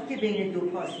سوراخی که بین دو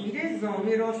پاس میره،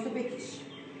 زانوی راست رو بکشیم،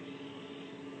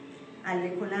 اله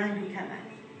کلنگ رو کمر.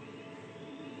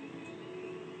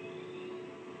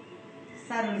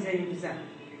 سر رو میذاریم رو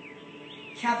زمین،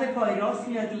 کف پای راست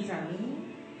میاد رو زمین،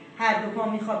 هر دو پا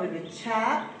میخوابه به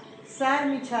چپ، سر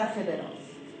میچرخه به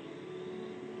راست.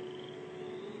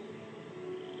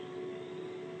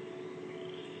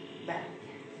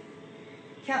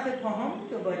 کف پاهام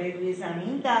دوباره روی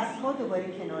زمین، دستها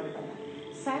دوباره کنار بدن.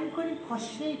 سعی کنیم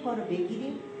پاشنه پا رو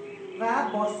بگیریم و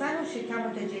باسن و شکم رو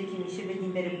تا جایی که میشه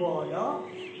بدیم بره بالا،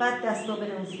 بعد دستا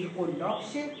بره اون زیر قلاب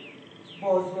شه،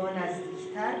 بازوها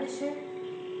نزدیکتر بشه،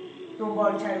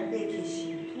 دنبالچه رو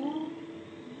بکشیم تو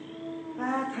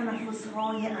و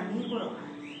تنفس‌های عمیق و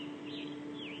راحت.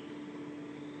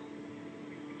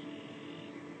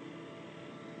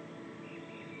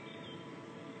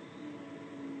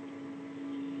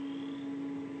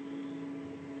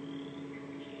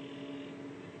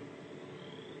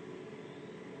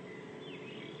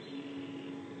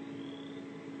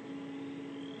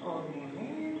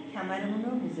 کمرمون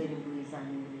رو میذاریم روی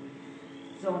زمین،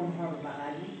 زانوها رو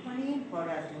بغل میکنیم، پا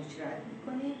رو از مچ رد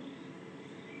میکنیم،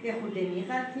 یه خورده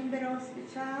میغلطیم به راست به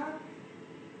چپ،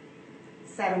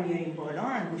 سر رو میاریم بالا،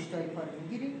 انگشتای پا رو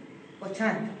میگیریم، با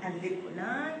چند تا اله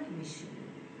کلنگ میشینیم.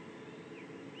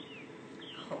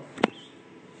 خب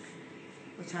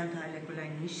با چند تا اله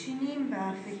کلنگ میشینیم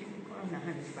و فکر میکنم نه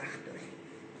هنوز وقت داریم.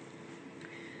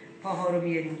 پاها رو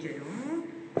میاریم جلو،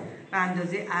 به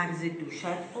اندازه عرض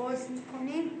دوشت باز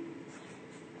میکنیم،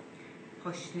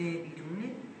 پاشنه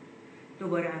بیرونه،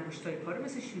 دوباره انگشتای پا رو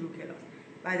مثل شروع کلاس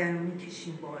بدن رو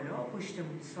میکشیم بالا،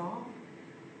 پشتمون صاف،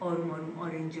 آروم آروم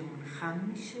آرنجمون خم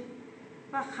میشه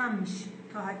و خم میشه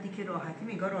تا حدی که راحتی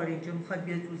میگار آرنجمون میخواد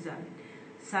بیاد رو زمین،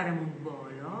 سرمون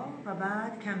بالا و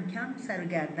بعد کم کم سر و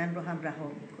گردن رو هم رها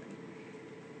میکنیم.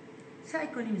 سعی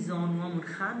کنیم زانوامون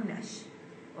خم نشه،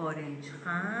 آرنج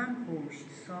خم، پشت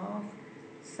صاف،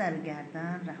 سر و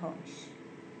گردن رها میشه.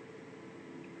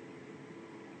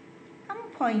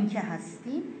 همون پایین که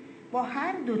هستیم با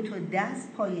هر 2 تا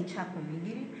دست پای چپ رو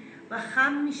میگیریم و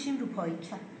خم میشیم رو پای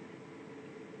چپ.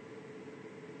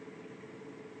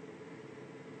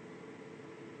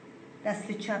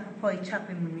 دست چپ پای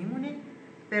چپمون میمونه،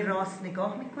 به راست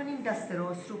نگاه میکنیم، دست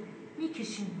راست رو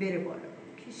میکشیم بره بالا.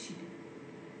 کشیده.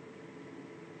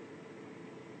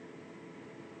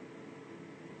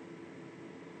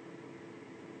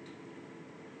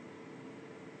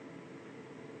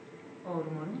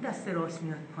 آروم آروم دست راست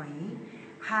میاد پایین،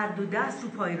 هر 2 دست رو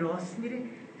پای راست میره،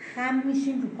 خم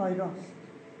میشیم رو پای راست.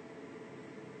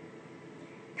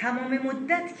 تمام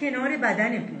مدت کنار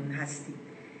بدنمون هستیم.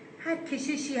 هر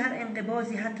کششی، هر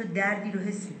انقباضی، حتی دردی رو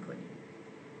حس میکنیم.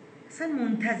 اصلا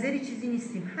منتظر چیزی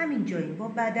نیستیم، همین جایی با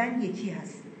بدن یکی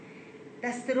هستیم.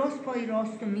 دست راست پای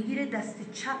راست رو میگیره،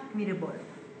 دست چپ میره بالا،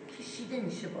 کشیده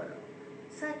میشه بالا.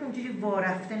 سعی کن اونجوری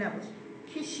وارفته نباشه،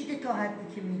 کشیده تا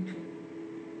حدی که میتونی.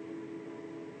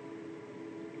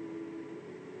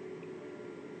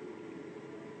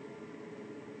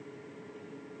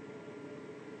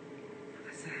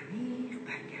 عمیق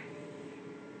برگردیم،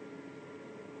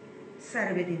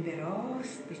 سر بدین به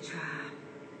راست، به چپ.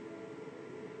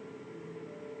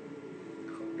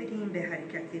 خب بدین به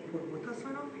حرکت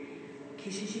پروتاسانا،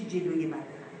 کشش جلوی بدن،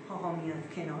 پاها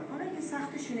میاد کنار. اونایی که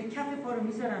سختشونه کف پا رو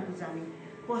میذارن رو زمین،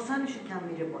 باسنش کم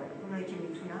میره بالا. اونایی که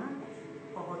میتونن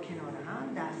پاها کنار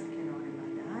هم، دست کنار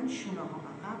بدن، شونه ها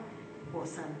عقب،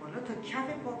 باسن بالا تا کف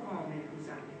پا کامل رو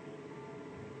زمین.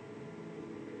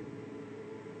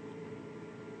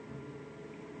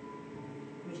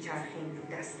 میچرخیم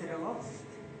رو دست راست،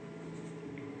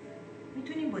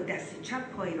 میتونیم با دست چپ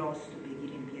پای راست رو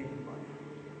بگیریم بیاریم بالا.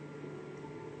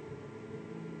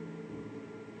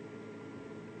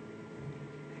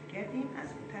 برگردیم از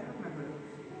اون طرف. من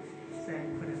بالا سعی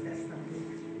میکنم دستم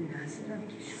رو نذارم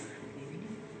که شما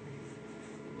ببینیم.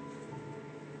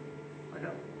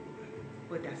 حالا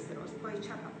با دست راست پای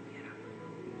چپ هم میارم.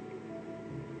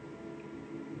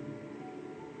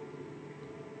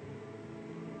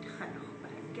 خیلی خوب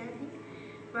برگردیم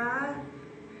و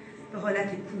به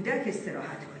حالت کودک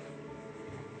استراحت کنیم.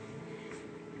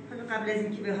 حالا قبل از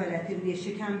اینکه به حالت روی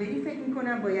شکم بریم، فکر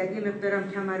میکنم باید یه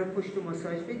مقدارم کمر رو پشت و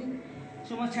ماساژ بدیم.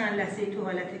 شما چند لحظه تو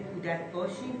حالت کودک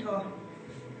باشین تا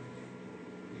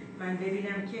من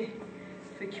ببینم که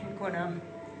فکر میکنم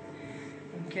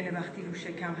ممکنه وقتی رو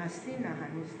شکم هستیم. نه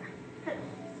هنوز نه.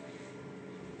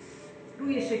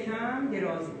 روی شکم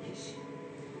دراز میکشیم،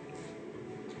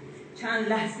 چند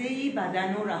لحظه‌ای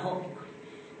بدن رو رها میکنیم.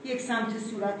 یک سمت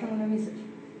صورتمون رو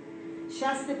میذاریم،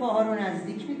 شست پاها رو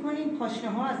نزدیک میکنیم، پاشنه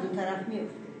ها از 2 طرف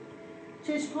میفته،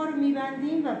 چشم ها رو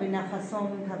میبندیم و به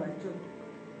نفسامون توجه.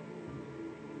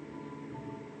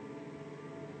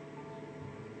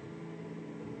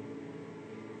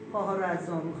 پاها رو از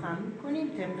زانو خم میکنیم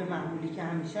طبق معمولی که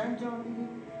همیشه انجام میدیم.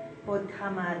 با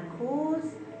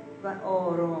تمرکز و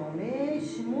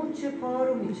آرامش مچ پا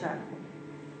رو میچرخونیم.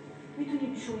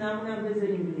 میتونیم شونمون هم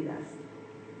بذاریم روی دست.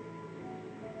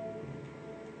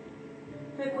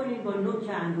 فکر کنید با نوک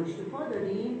انگشت پا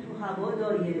داریم تو هوا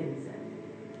دایره میزنیم.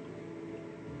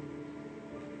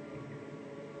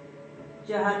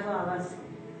 جهت رو عوض کنیم.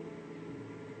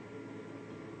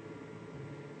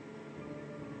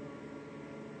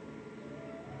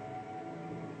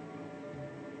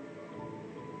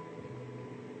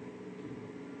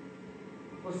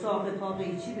 با ساق پا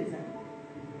قیچی بزنیم.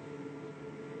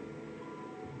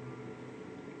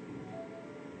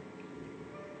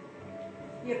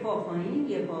 یه پا پایین،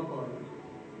 یه پا بالا.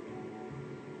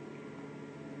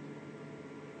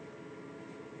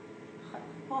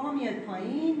 پاها میاد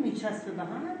پایین، میچسبه به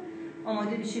هم.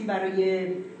 آماده بشیم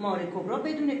برای مار کبرا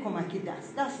بدون کمک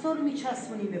دست. دستا رو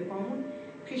میچسبونیم به پامون،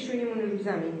 پیشونیمون رو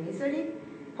زمین میذاریم.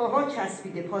 پاها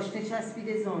چسبیده، پاشنه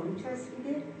چسبیده، زانو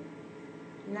چسبیده.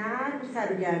 نرم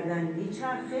سر و گردن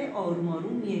میچرخه، آروم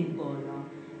آروم میایم بالا.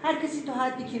 هر کسی تا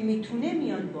حدی که میتونه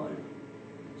میاد بالا.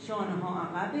 شانه ها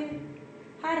عقبه.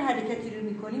 هر حرکتی رو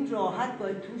میکنیم راحت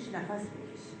باید توش نفس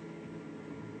بکشیم.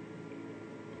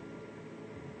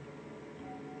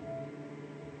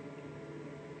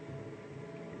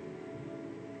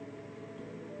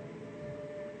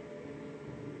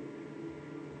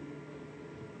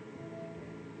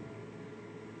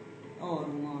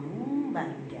 آروم آروم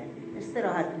برمیگردیم،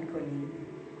 استراحت میکنیم.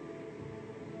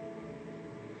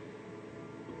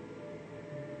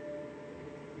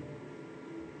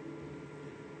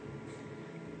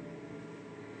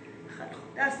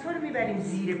 دست ها رو میبریم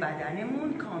زیر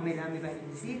بدنمون، کاملا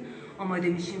میبریم زیر. آماده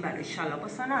میشیم برای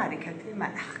شلاباسانا، حرکت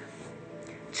ملخ.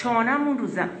 چانمون رو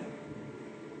زمین،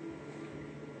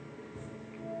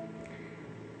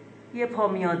 یه پا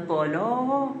میاد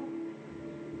بالا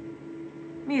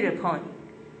میره پایین.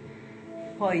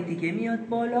 پای دیگه میاد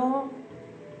بالا،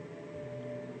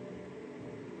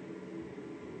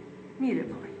 میره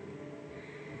پایین.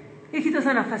 یکی دو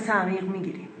تا نفس عمیق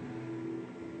میگیریم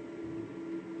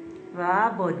و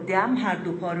با دم هر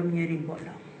دو پا رو میاریم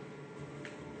بالا.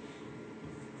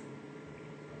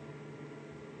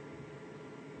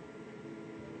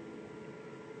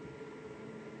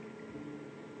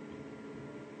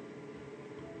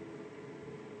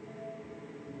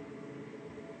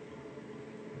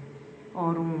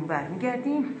 آروم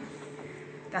برمیگردیم،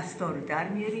 دستا رو در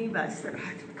میاریم و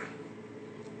استراحت میکنیم.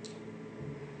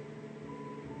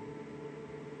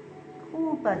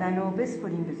 خوب بدن رو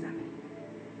بسپریم به زمین.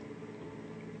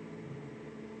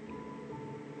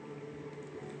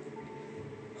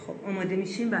 خب آماده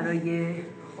میشیم برای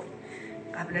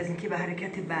قبل از اینکه به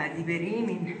حرکت بعدی بریم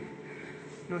این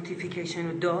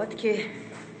نوتیفیکیشن رو داد که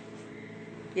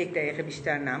 1 دقیقه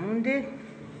بیشتر نمونده.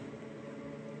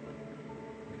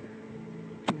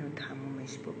 اینو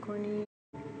تمومش بکنیم.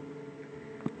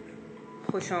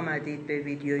 خوش آمدید به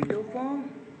ویدیوی دوم،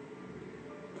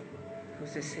 روز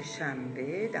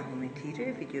سه‌شنبه 10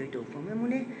 تیر، ویدیوی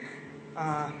دوممونه.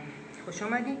 خوش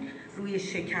آمدید. روی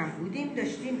شکم بودیم،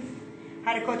 داشتیم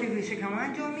حرکات روی شکم رو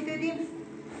انجام میدادیم.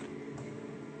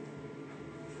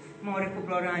 مار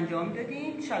کبرا رو انجام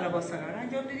دادیم، شلاباسانا رو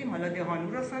انجام دادیم. حالا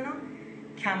دهانوراسانا،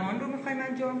 کمان رو میخوایم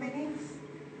انجام بدیم.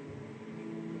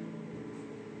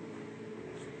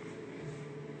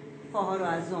 پاها رو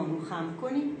از زانو خم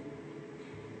کنیم،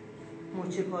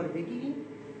 مچ پا رو بگیریم،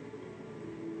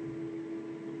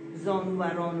 زانو و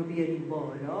ران رو بیاریم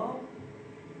بالا.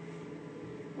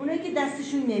 اونایی که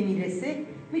دستشون نمیرسه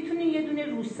میتونین یه دونه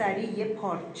روسری، یه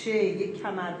پارچه، یه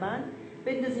کمربند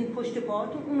بندازین پشت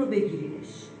پاهاتون، اونو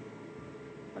بگیرینش.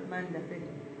 حالا من دفعه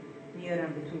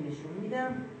میارم بهتون نشون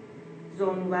میدم.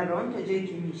 زانو و ران تا جایی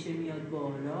که میشه میاد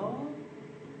بالا.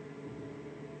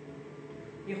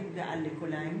 یه خود اله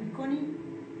کلنگ میکنیم.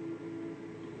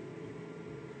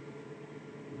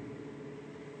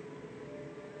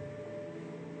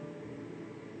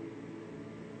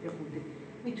 یه خود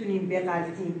میتونیم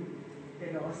بغلتیم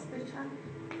به راست به چپ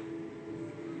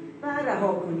و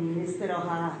رها کنیم.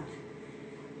 استراحت.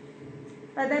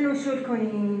 بدن رو شل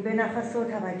کنیم، به نفس رو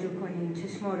توجه کنیم،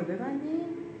 چشما رو ببندیم.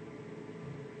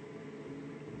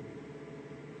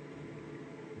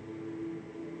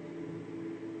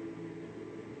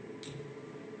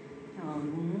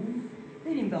 آروم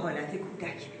بریم به حالت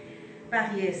کودک.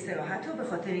 بقیه استراحت رو به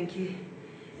خاطر اینکه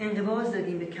انقباض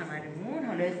دادیم به کمرمون،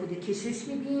 حالا خود کشش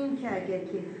میدیم که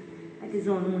اگه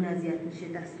زانومون اذیت میشه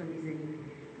دست رو میزنیم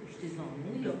پشت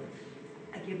زانو، یا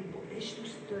اگه بالش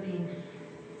دوست دارین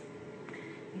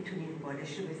میتونین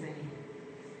بالش رو بزنین.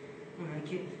 اونایی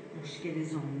که مشکل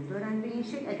زانو دارن به این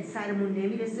شکل، اگه سرمون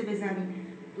نمیرسه به زمین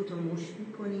 2 تا مشت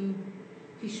میکنیم،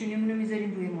 پیشونیمون رو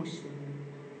میذاریم روی مشتمون.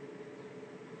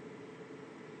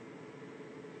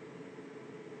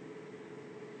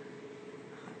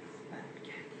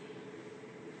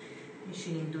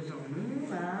 میشینیم 2 زانو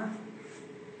و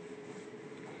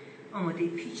آماده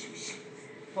پیچ میشیم.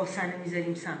 باسن رو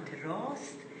میذاریم سمت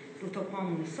راست، 2 تا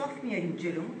پامون رو صاف میاریم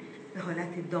جلو، به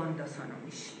حالت دانداسانا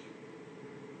میشیم.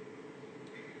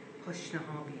 پاشنه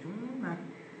ها بیرون. من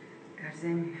در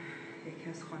ضمن یکی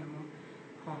از خانم‌ها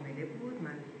حامله بود،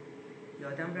 من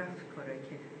یادم رفت کارایی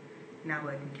که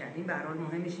نباید میکردیم. به هر حال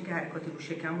مهمش اینه که حرکات رو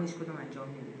شکم رو هیچ کدوم انجام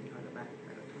نمیدیم. حالا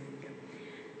براتون میگم.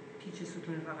 پیچ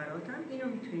ستون فقرات هم اینو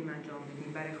میتونیم انجام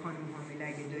بدیم. برای خانم حامله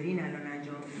اگه دارین الان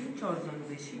انجام بدیم. 4 زانو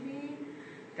بشینیم،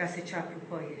 دست چپ رو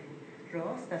پای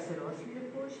راست، دست راست میره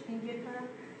پشت، این یه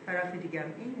طرف دیگه هم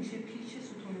این میشه پیچ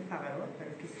ستون فقرات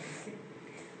برای کسانی که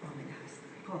حامله هستن.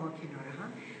 پاها کنار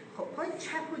هم. خب پای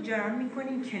چپ رو جمع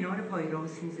میکنیم، کنار پای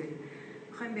راست میذاریم.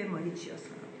 میخوایم به مالی چی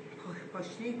آسانا بدیم.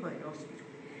 پاشنه پای راست بیرون،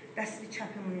 دست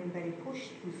چپمون رو میبریم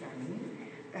پشت رو زمین،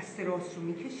 دست راست رو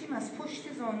میکشیم از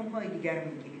پشت زانو پای دیگر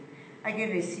رو میگیریم.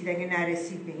 اگه رسید، اگه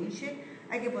نرسید به این شکل،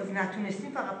 اگه باز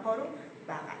نتونستیم فقط پا رو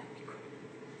بغل میکنیم.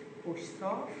 پشت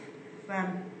صاف و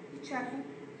میچرخیم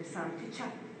به سمت چپ.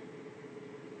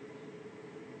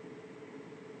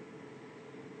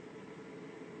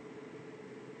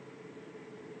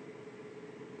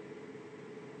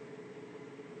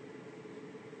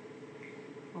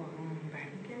 آروم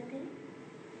برمیگردیم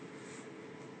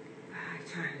و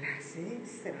چند لحظه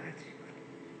استراحت میکنیم.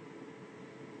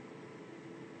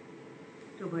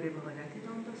 دوباره به حالت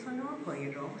دانداسانا،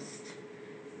 پای راست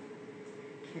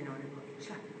کنار پای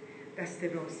چپ، دست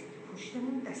راست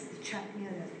پشتمون، دست چپ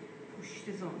میاد از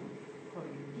پشت زانو پای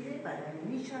میگیره، بدن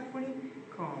رو میچرخونیم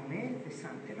کامل به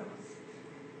سمت راست.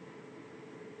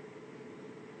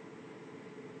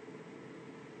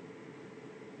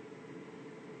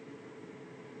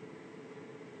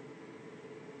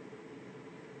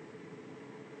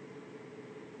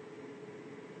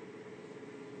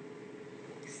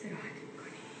 استراحت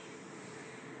میکنیم.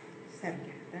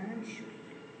 سرگردن شد.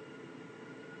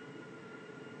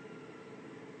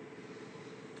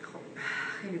 خب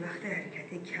خیلی وقت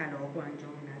حرکت کلاغ رو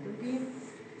انجام ندادیم.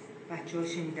 بچه ها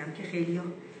شنیدم که خیلی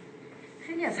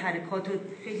از حرکات و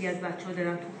خیلی از بچه ها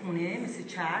دارن تو خونه مثل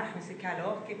چرخ، مثل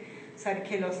کلاغ که سر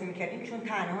کلاس میکردیم چون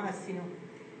تنها هستین و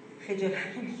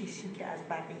خجالت میکشین که از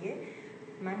بقیه.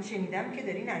 من شنیدم که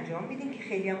دارین انجام میدین که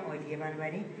خیلی هم عالیه.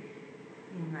 بنابراین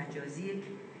این مجازی یک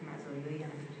مزایایی هم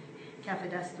داره. کف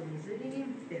دست رو میذاریم،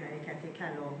 به حرکت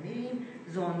کلاغ میریم،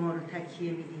 زانوها رو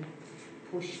تکیه میدیم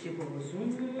پشت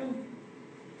بازومون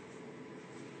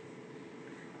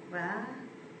و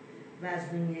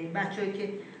وزن میاریم. بچه‌هایی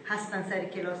که هستن سر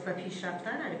کلاس و پیش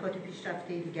رفتن، حرکات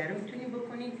پیشرفته دیگر رو میتونیم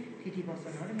بکنیم.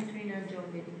 تیتیواسانا رو میتونین انجام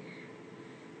بدین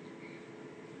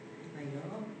و یا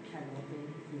کلاغ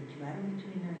نیکبر رو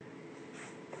میتونین.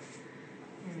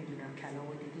 نمیدونم کلاغ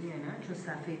رو دیدی یا نه، چون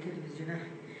صفحه تلویزیون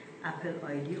اپل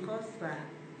آیدی خواست و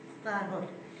به هر حال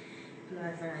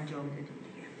لازم انجام دادیم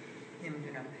دیگه.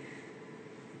 نمیدونم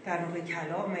در موقع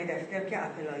کلاغ من دفترم که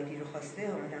اپل آیدی رو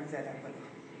خواسته آمدم زدم بالا.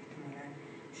 احتمالا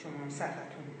شما هم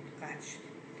صفحتون قطع شد.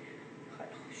 خیلی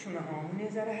خوب، شونه هامون یه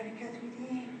ذره حرکت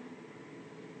میدیم.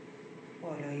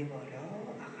 بالای بالا،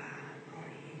 عقب،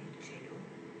 پایین، جلو.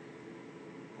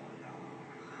 بالا،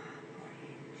 عقب،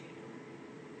 پایین، جلو.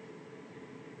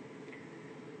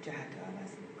 جهت رو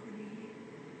عوض میکنیم.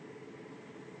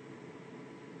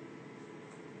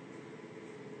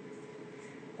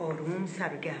 آروم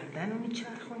سر گردن رو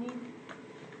میچرخونید.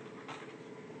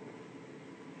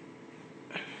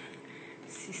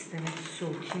 سیستم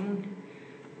صوتیمون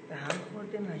به هم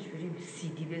خورده، مجبوریم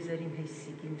CD بذاریم. هی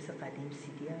CD مثل قدیم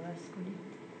CD عوض کنیم.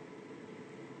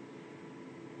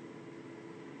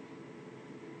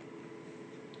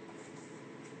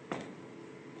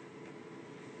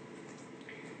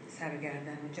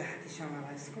 سرگردن و جهتش هم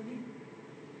عوض کنیم.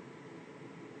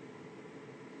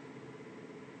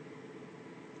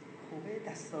 خوبه.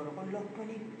 دستا رو قلاب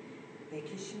کنیم،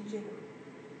 بکشیم جلو،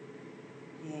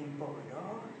 بیایم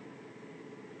بالا،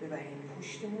 ببریم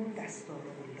پشتمون، دستا رو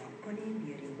قلاب کنیم،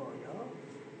 بیاریم بالا.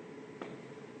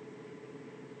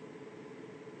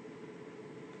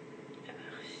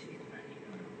 ببخشید من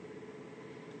اینو رو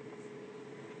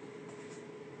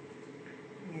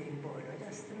میاریم بالا.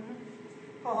 دستمون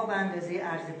پاها به اندازه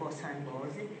عرض باسن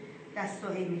بازه. دستا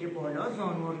هی میره بالا،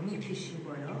 زانوها رو میکشیم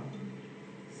بالا،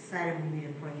 سرمون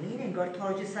میره پایین، انگار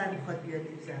تاج سر میخواد بیاد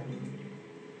رو زمین.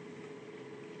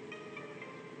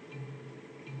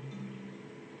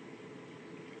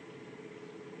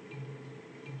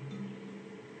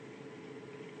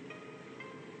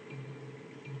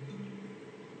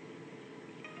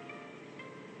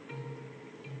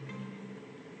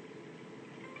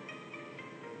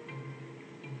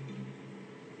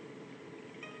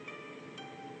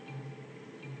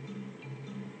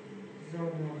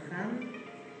 زانو خم،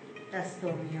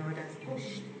 دستا میاد از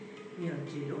پشت میاد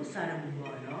جلو، سرمون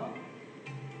بالا،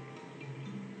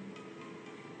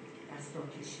 دستا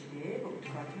کشیده، با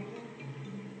اتکات میگیم.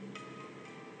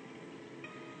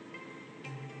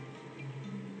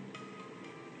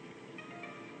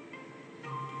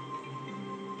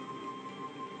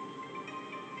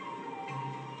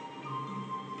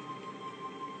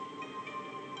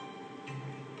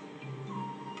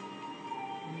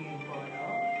 میایم بالا،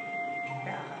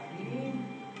 به عقب میریم،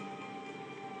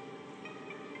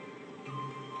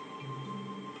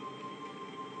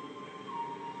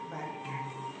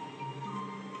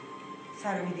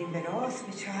 سر رو میدیم به راست،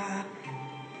 به چپ.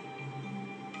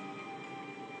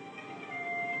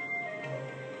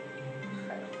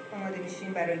 آماده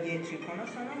میشیم برای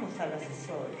تریکوناسانا، مثلث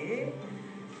ساده.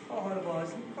 پاها رو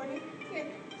باز میکنیم، یه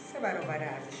 3 برابر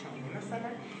عرض شانه. مثلا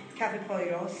کف پای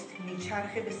راست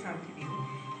میچرخه به سمت بیرون،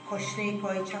 پاشنه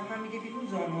پای چپ هم میده بیرون،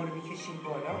 زانوها رو میکشیم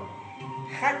بالا.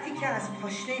 خطی که از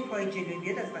پاشنه پای جلوی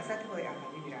بیاد از وسط پای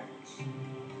عقبی میرد میشیم.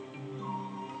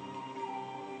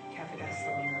 کف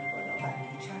دستا میاد بالا،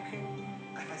 بعد میچرخه،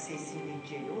 قفسه سینه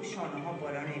جلو، شانه ها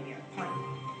بالا نمیاد، پایین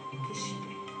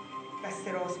کشیده. دست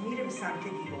راست میره به سمت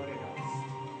دیوار راست،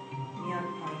 میاد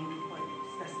پایین پای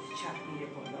راست، دست چپ میره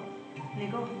بالا.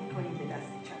 نگاه میکنیم به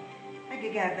دست چپ.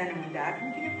 اگه گردنمون درد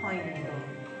میگیره پایین نگاه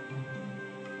میکنیم.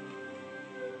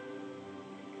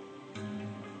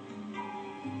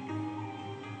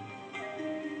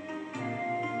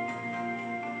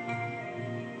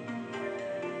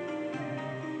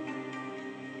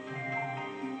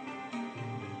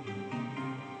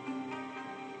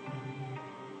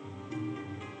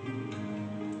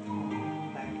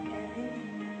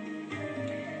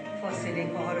 فاصله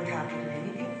پاها رو تغییر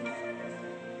نمیدیم.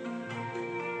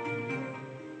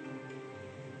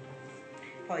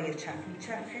 پای چپ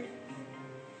میچرخه،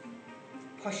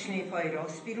 پاشنه پای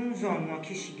راست بیرون، زانوها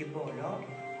کشیده بالا،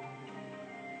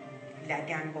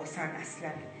 لگن باسن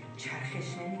اصلا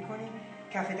چرخش نمیکنه،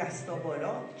 کف دستا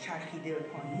بالا چرخیده به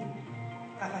پایین،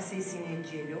 قفسه سینه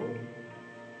جلو،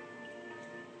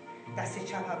 دست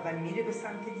چپ اول میره به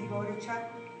سمت دیوار چپ،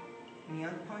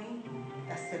 میاد پایین،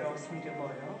 دست راست میره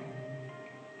بالا،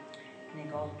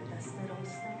 نگاه به دست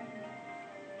راست،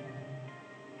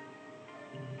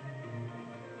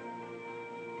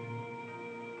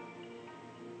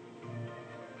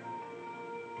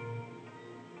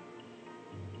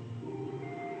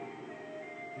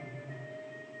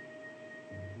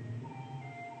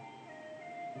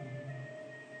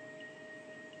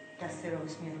 دست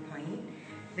راست میاد پایین،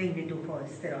 بین دو پا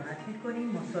استراحت میکنیم،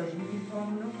 ماساژ میدیم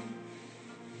پامونو،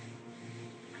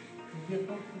 یه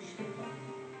پا پشت پا،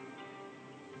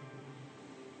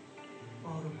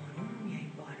 آروم آروم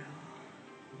میاییم بالا،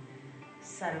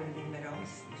 سر رو میدیم به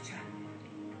راست به چپ،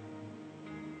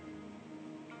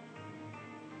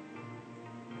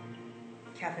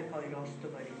 کف پای راست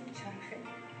دوباره میچرخه،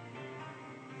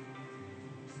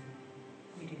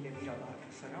 میریم به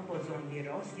ویراوارتاسانا، با زانوی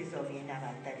راست یه زاویه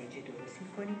 90 درجه درست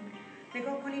میکنیم،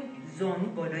 نگاه کنیم زانو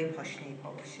بالای پاشنه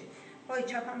پا باشه، پای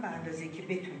چپ هم به اندازه‌ای که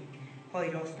بتونیم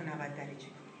پای راست رو 90 درجه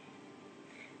کنیم،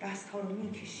 دست ها رو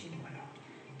میکشیم بالا،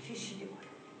 کشیده بالا،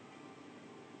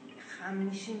 خم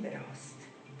میشیم به راست،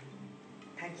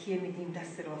 تکیه میدیم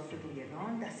دست راست رو روی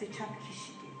ران، دست چپ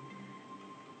کشیده،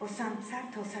 با سر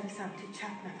تا سمت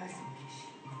چپ نفس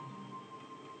میکشیم،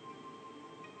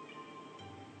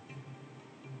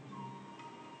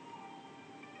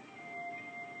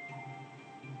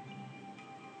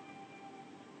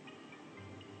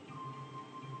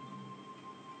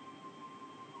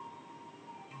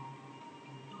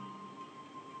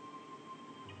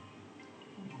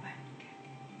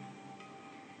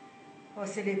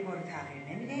 فاصله پا رو تغییر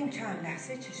نمیدیم، چند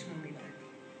لحظه چشم رو میبندیم،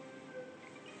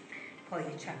 پای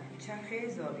چپ میچرخه،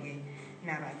 زاویه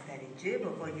 90 درجه با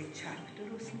پای چپ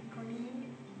درست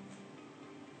میکنیم،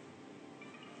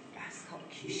 دست ها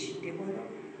کشیده بالا،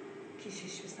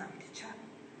 کشش به سمت چپ،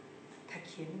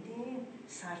 تکیه میدیم،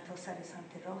 سر تا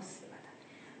سمت راست بدن،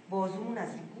 بازومون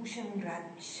از گوشمون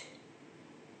رد میشه،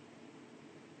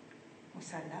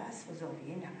 مثلث و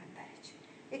زاویه 90 درجه،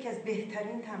 یکی از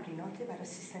بهترین تمرینات برای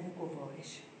سیستم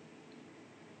گوارش،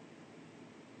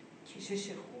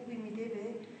 کشش خوبی میده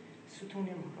به ستون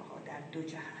مهره‌ها در دو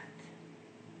جهت،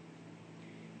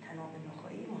 تناب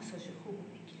نخاعی ماساژ خوب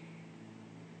میگیره،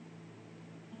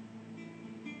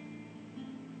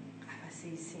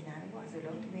 قفسه سینه رو با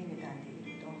عضلات بین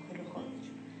دنده داخل و خارج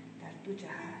در دو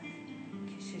جهت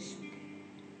کشش میده،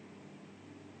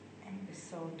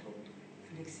 انبساط و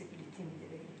فلکسیبیلیتی میده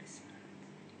به این قسمت.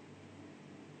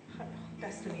 خب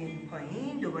دست رو میاریم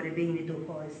پایین، دوباره بین دو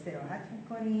پا استراحت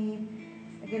میکنیم،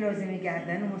 اگه لازمه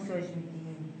گردن رو ماساژ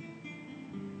میدیم،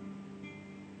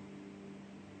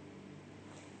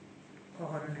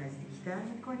 پاها رو نزدیکتر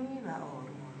میکنیم و آروم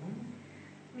آروم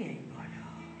میاییم بالا،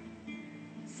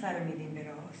 سر رو میدیم به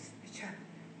راست به چپ،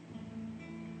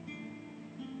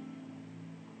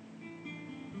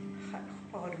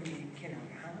 خب پاها رو میاریم کنار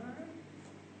هم،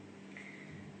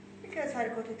 یکی از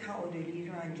حرکات تعادلی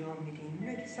رو انجام میدیم،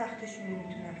 اونایی که سختشون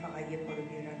میتونن فقط یه پا رو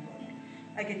بیارن بالا،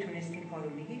 اگه تونستیم پا رو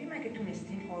میگیریم، اگه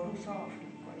تونستیم پا رو صاف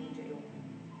میکنیم جلو،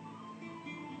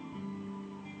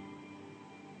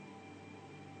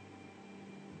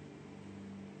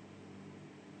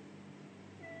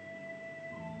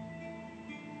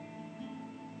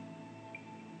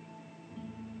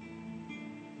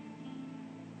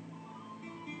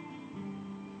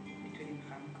 میتونیم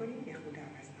خم کنیم، یه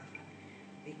خودم از عقب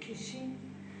بکشیم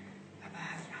و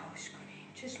بعد رهاش کنیم،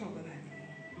 چشم رو ببندیم،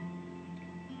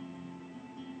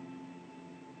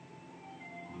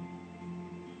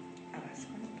 عوض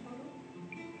کنیم پا رو،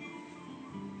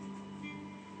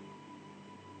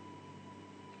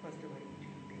 باز دوباره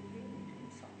میتونیم بگیریم، میتونیم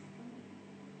صاف کنیم،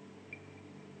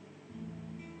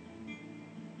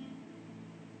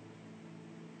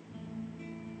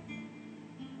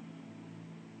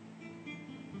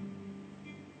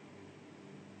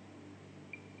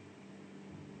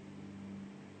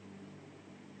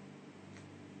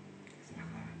 از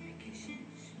عقب بکشیم،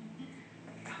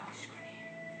 رهاش کنیم،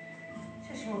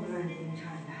 چشم رو ببندیم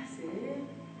چند لحظه،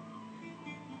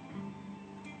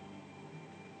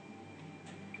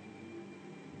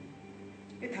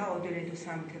 به تعادل دو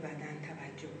سمت بدن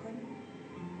توجه کنیم،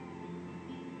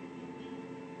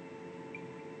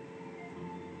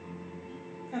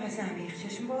 نفس عمیق،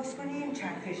 چشم باز کنیم،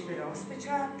 چرخش به راست به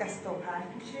چپ، دستا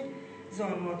پرت میشه،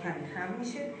 زانوها کمی خم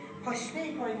میشه،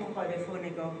 پاشنه پای مخالف رو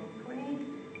نگاه میکنیم،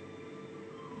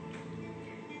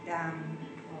 دم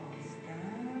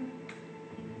بازدم.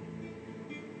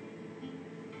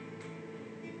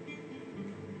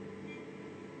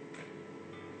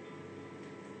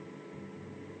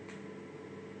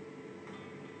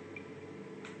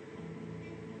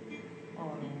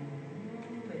 آروم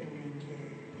بدون اینکه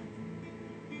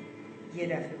یه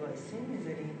دفعه وایسین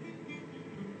میذاریم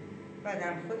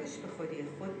بعدم خودش به خودی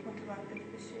خود متوقف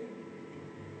بشه.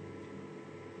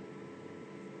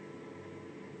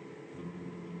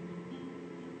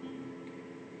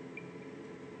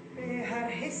 به هر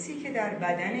حسی که در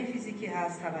بدن فیزیکی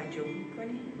هست توجه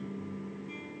میکنیم،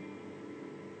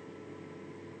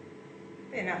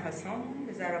 به نفسامون،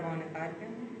 به ضربان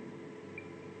قلبمون.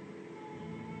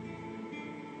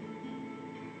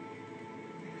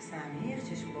 نفس عمیق،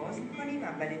 چشم باز میکنیم،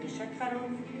 اول دوشک قرار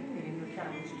میگیریم، میریم رو که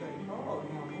انگشتای پا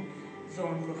آروم آروم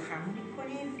زانو رو خم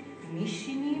میکنیم،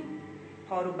 میشینیم،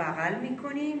 پا رو بغل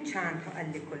میکنیم، چند تا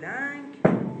اله کلنگ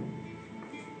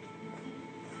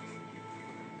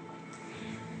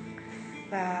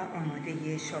و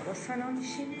آماده شاواسانا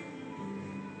میشیم.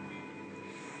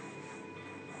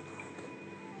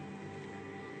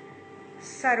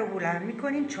 سر رو بلند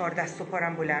میکنیم، 4 دست و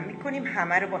پارم بلند میکنیم،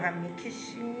 همه رو با هم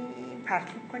میکشیم،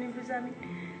 پرت میکنیم رو زمین،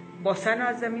 باسن رو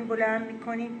از زمین بلند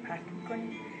میکنیم، پرت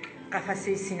میکنیم،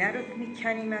 قفسه سینه رو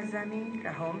میکنیم از زمین،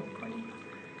 رها میکنیم،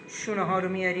 شونه ها رو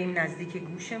میاریم نزدیک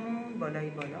گوشمون، بالای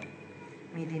بالا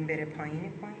میدیم بره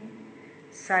پایین پایین،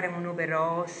 سرمون رو به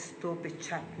راست و به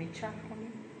چپ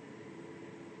میچرخونیم،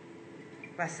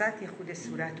 وسط یه خود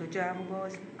صورت رو جمع و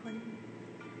باز میکنیم.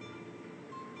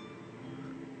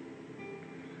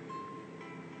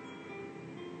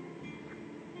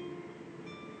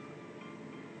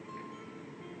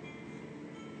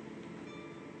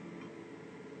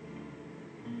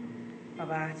 و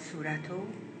بعد صورت رو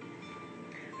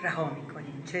رها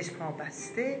میکنیم، چشم ها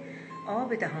بسته،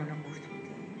 آب دهان رو مرد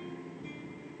میدیم،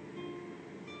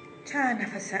 چند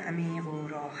نفس عمیق و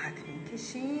راحت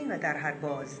میکشیم و در هر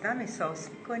بازدم احساس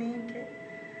میکنیم که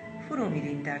فرو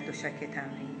میریم در دوشک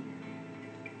تمرین.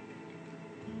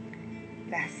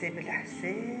 لحظه به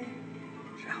لحظه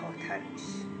رهاتر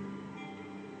میشیم.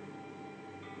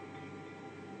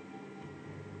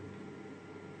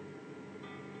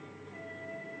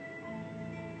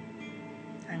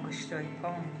 انگشتای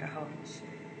پامون رها میشه.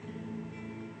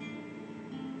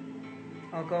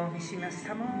 آگاه میشیم از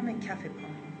تمام کف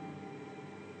پامون.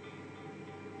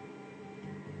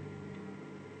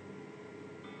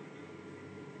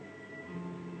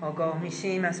 آگاه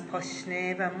میشیم از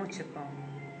پاشنه و مچ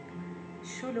پامون،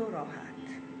 شل و راحت.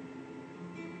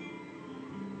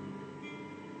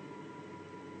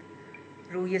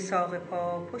 روی ساق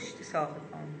پا، پشت ساق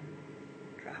پامون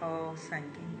رها،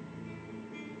 سنگین.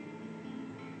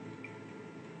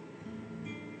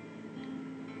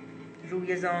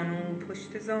 روی زانو،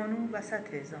 پشت زانو،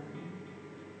 وسط زانو.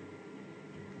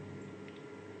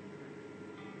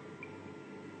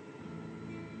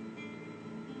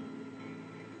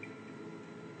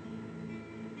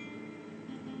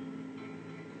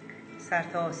 سر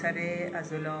تا سر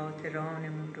عضلات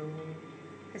رانمون رو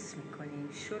حس میکنیم،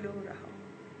 شل و رها.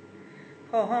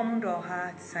 پاهامون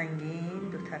راحت، سنگین،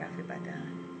 دو طرف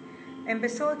بدن.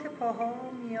 انبساط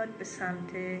پاها میاد به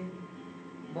سمت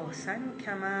باسن و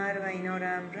کمر و اینا رو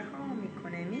هم رها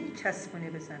میکنه، میچسبونه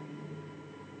به زمین.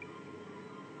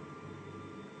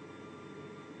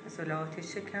 عضلات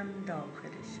شکم، داخل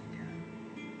شکم،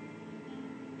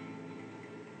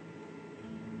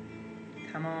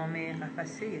 تمام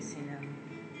قفسه سینم،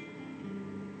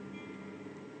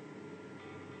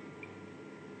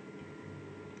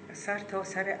 سر تا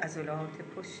سر عضلات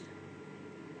پشت،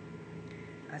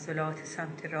 عضلات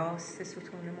سمت راست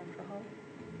ستون مهره ها،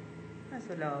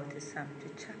 عضلات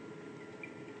سمت چپ،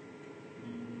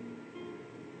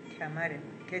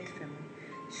 کمرمون، کتفمون،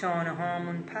 شانه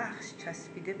هامون پخش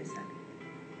چسبیده به زمین.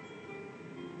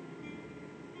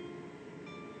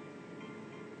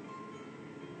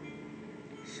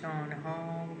 شانه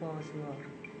ها و بازوها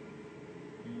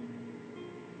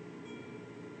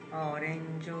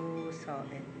آرنج و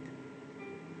ساعد،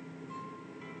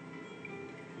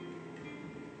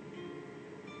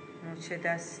 مچ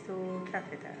دست و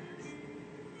کف دست،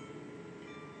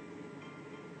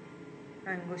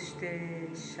 انگشت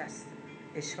شست،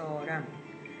 اشارم،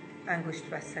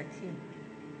 انگشت وسطی،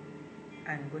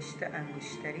 انگشت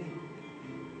انگشتری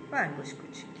و انگشت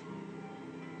کوچیک.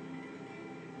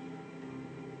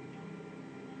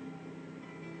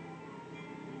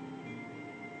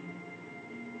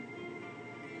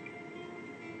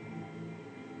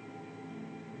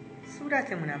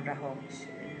 صورتمونم رها میشه،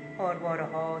 آرواره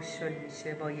ها شل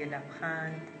میشه با یه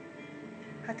لبخند،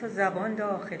 حتی زبان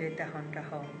داخل دهان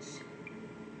رها میشه.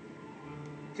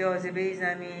 جاذبه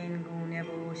زمین گونه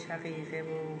و شقیقه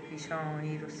و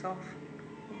پیشانی رو صاف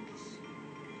میکشه.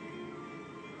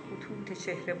 خطوط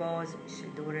چهره باز میشه،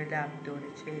 دور لب، دور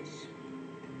چشم.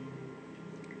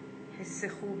 حس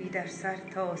خوبی در سر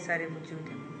تا سر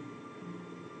وجودمون.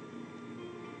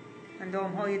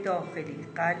 اندامهای داخلی،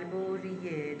 قلب و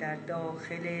ریه در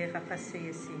داخل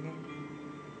قفسه سینه.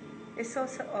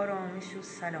 احساس آرامش و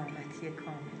سلامتی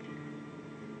کامل.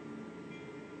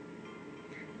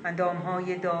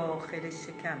 اندامهای داخل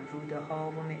شکم، روده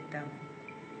ها و معدم،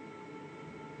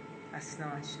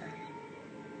 اثناعشر،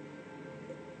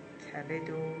 کبد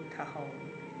و طحال،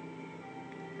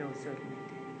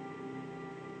 لوزالمعده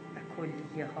و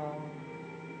کلیه ها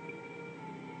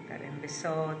در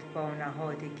انبساط با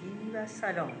نهادگی و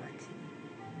سلامتی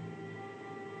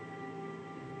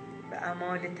و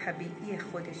اعمال طبیعی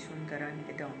خودشون دارن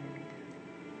ادامه میدن.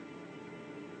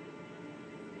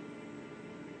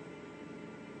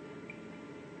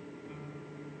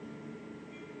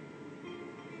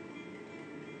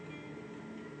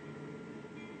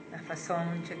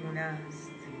 نفسامون چگونه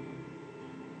است؟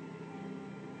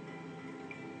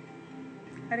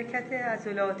 حرکت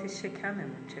عضلات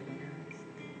شکممون چگونه است؟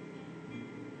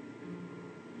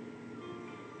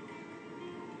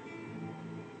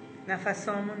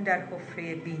 نفسامون در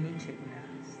حفره بینی چگونه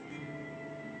است؟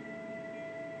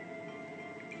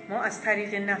 ما از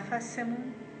طریق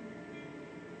نفسمون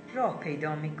راه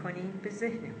پیدا میکنیم به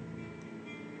ذهنمون.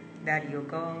 در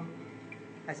یوگا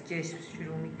از جسم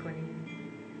شروع میکنیم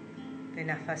به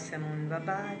نفسمون و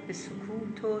بعد به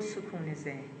سکوت و سکون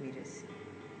ذهن میرسیم.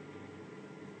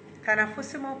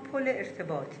 تنفس ما پل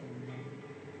ارتباطی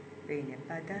بین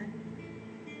بدن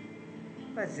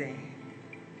و ذهن،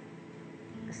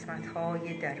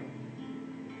 قسمت‌های درونی.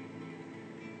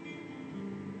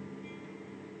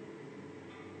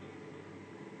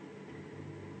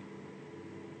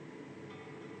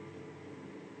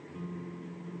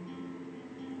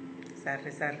 ذره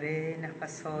ذره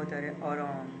نفس‌ها داره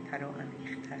آرام‌تر و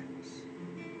عمیق‌تر میشه.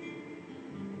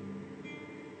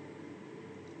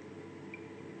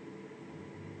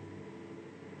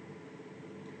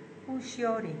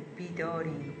 هوشیاریم،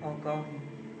 بیداریم، آگاهیم،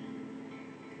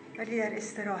 ولی در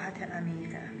استراحت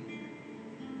عمیق.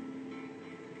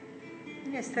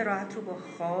 این استراحت رو با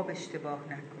خواب اشتباه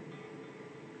نکنیم.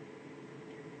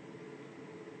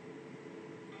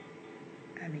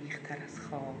 عمیق‌تر از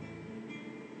خواب،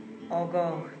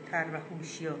 آگاه‌تر و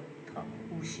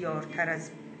هوشیارتر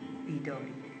از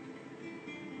بیداری.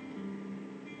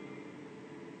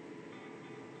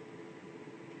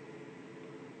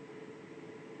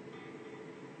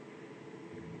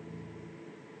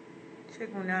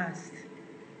 چگونه است؟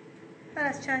 هر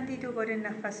از چندی دوباره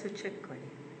نفس رو چک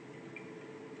کنیم.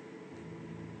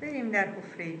 بریم در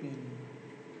حفره بینی.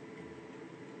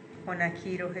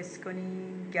 خنکی رو حس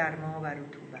کنیم، گرما و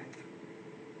رطوبت.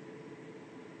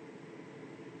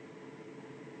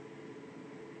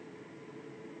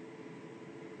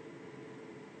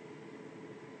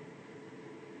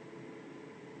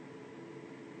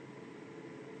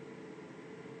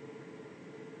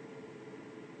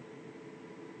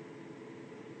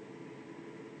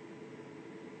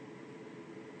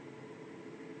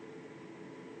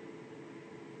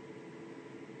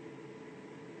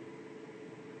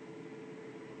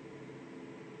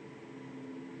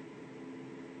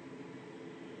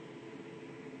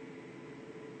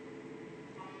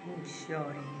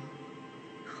 هوشیاریم،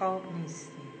 خواب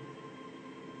نیستیم.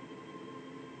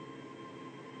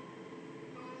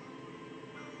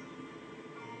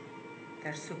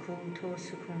 در سکوت و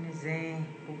سکون ذهن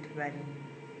بوت بریم.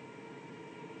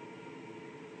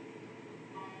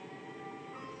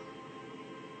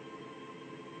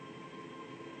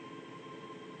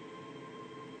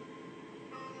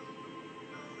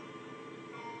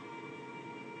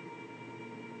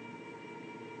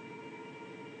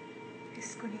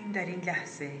 حس کنیم در این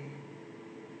لحظه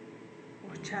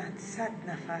با چند صد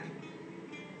نفر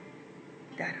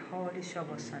در حال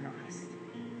شاواسانا هستیم.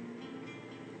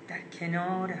 در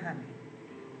کنار هم.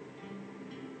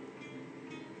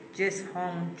 جسم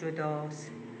هامون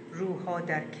جداست، روح ها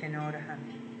در کنار هم.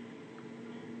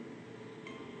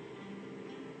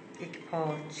 یک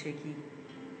پارچگی.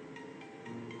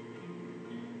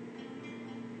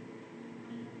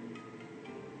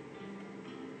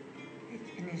 یک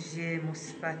انرژی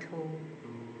مثبت و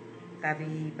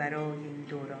قوی برای این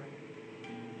دوران.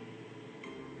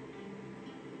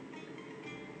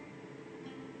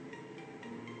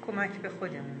 کمک به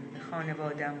خودمون، به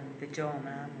خانواده‌مون، به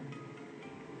جامعه‌مون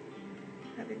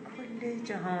و به کل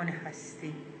جهان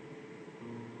هستی.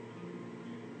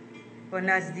 با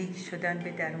نزدیک شدن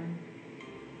به درون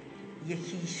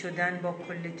یکی شدن با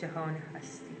کل جهان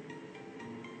هستی.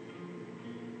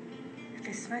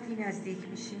 قسمتی نزدیک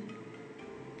میشیم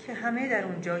که همه در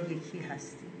اونجا یکی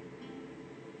هستیم.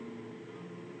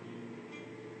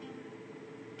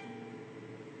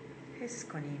 حس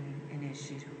کنیم این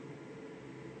انرژی رو،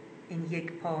 این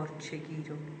یک پارچگی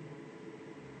رو،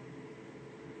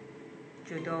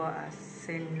 جدا از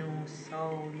سن و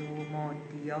سال و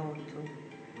مادیات و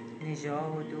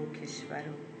نژاد و کشور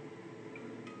و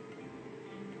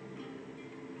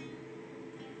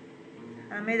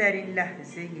همه در این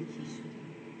لحظه یکی شدیم.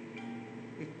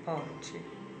 یک پارچه،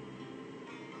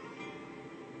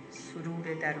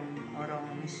 سرور درون،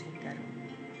 آرامش درون،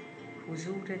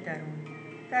 حضور درون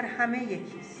در همه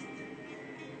یکیست.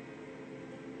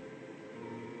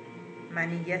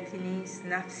 منیتی نیست،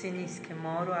 نفسی نیست که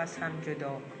ما رو از هم جدا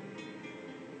کنه.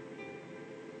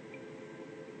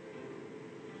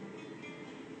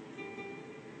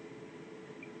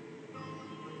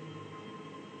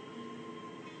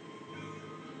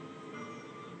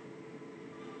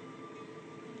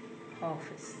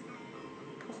 حافظ،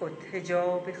 تو خود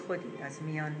حجاب خودی از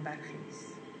میان برخیز.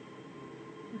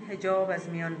 این حجاب از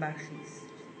میان برخیز،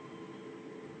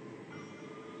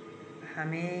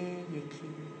 همه یکی،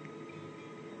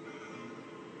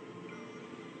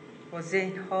 با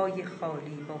ذهن‌های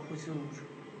خالی، با حضور،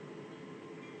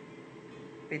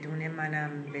 بدون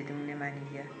منم، بدون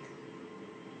منیت.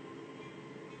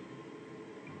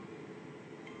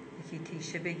 یکی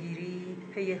تیشه بگیرید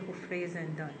پی حفره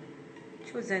زندان،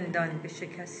 چو زندان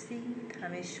بشکستید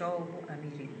همه شاه و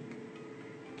امیرید.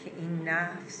 که این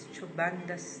نفس چو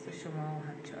بند است و شما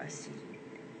همچو اسیرید.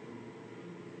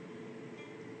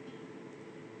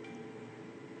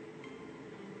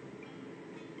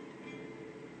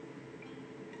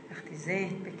 وقتی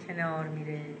ذهن به کنار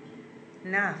میره،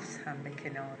 نفس هم به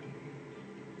کنار میره.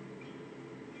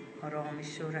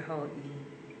 آرامش و رهایی،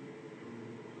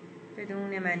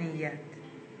 بدون منیت،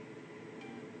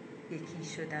 یکی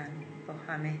شدن با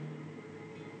همه،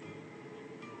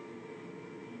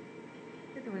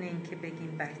 بدون اینکه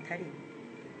بگیم برتریم،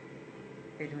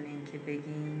 بدون اینکه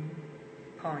بگیم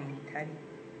پایین‌تریم.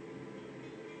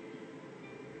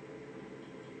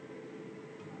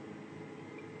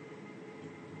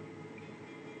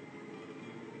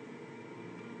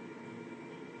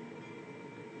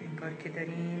 انگار که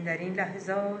داریم در این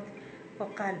لحظات با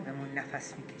قلبمون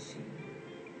نفس میکشیم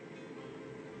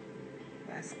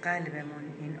و از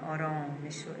قلبمون این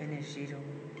آرامش و انرژی رو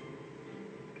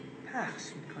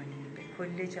پخش میکنیم به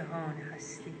کل جهان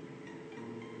هستی.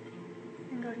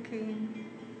 انگار که این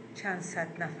چند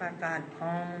صد نفر قلب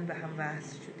هامون به هم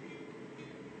وصل شده،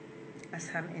 از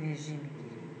هم انرژی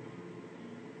میگیریم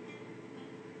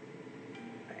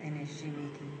و انرژی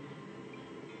میدیم.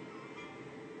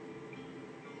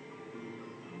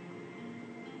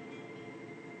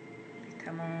 به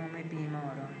تمام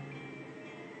بیماران،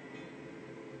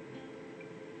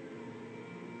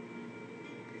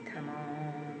 به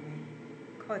تمام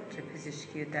کادر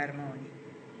پزشکی و درمانی،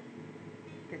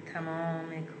 به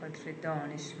تمام کادر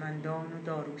دانشمندان و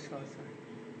داروسازان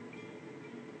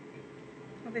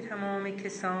و به تمام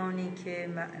کسانی که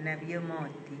معنوی و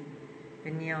مادی به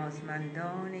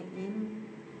نیازمندان این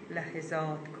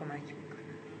لحظات کمک میکنند.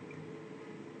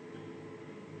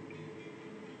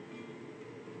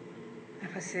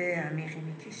 نفس عمیقی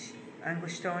میکشیم،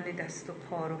 انگشتان دست و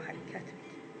پا رو حرکت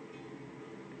میدیم،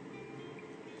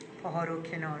 پاها رو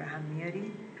کنار هم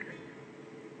میاریم،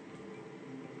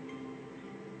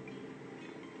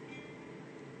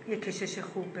 یک کشش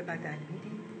خوب به بدن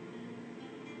میدیم.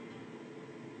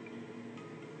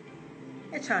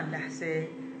 یه چند لحظه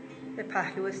به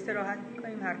پهلو استراحت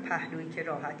میکنیم، هر پهلویی که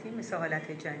راحتی، مثل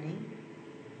حالت جنین.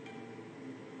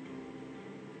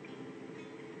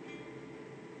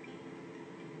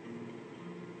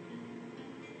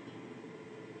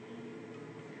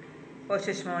 با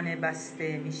چشمان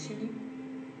بسته میشینیم،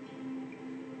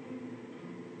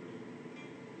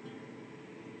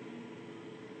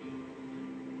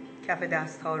 کف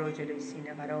دست ها رو جلوی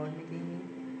سینه قرار میدیم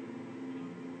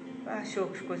و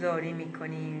شکرگزاری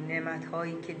میکنیم. نعمت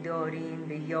هایی که داریم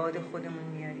به یاد خودمون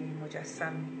میاریم،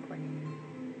 مجسم میکنیم.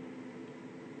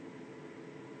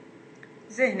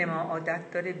 ذهن ما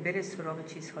عادت داره بره سراغ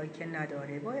چیزهایی که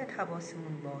نداره. باید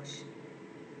حواسمون باشه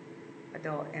و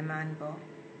دائما با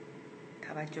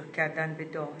توجه کردن به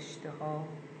داشته ها،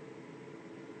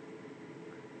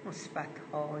 مثبت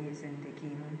های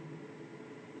زندگیمون،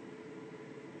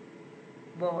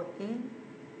 با این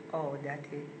عادت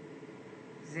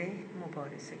ذهن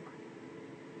مبارزه کنیم.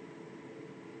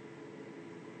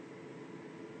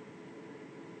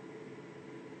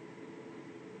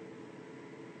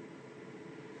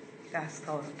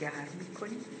 دست‌ها رو گرم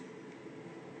می‌کنیم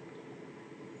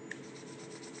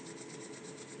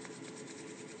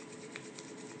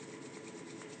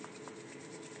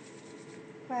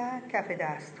و کف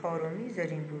دست‌ها رو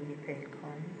می‌ذاریم روی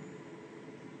پلکان.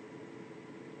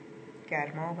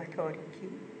 گرما و تاریکی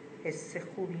حس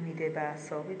خوبی میده به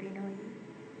اعصاب بینایی.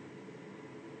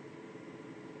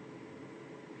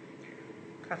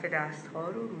 کف دست‌ها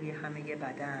رو روی همه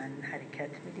بدن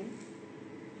حرکت میدیم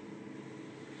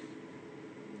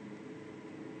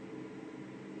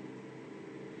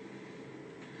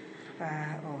و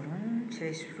آروم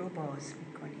چشم رو باز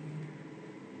می‌کنیم.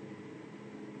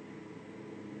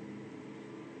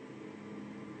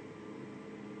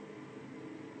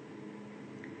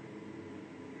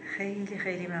 خیلی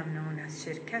خیلی ممنون از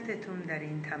شرکتتون در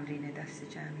این تمرین دست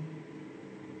جمعی.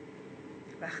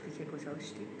 وقتی که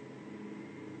گذاشتید،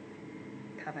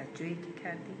 توجهی که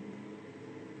کردید،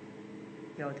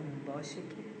 یادمون باشه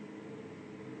که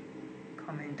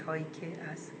کامنت هایی که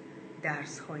از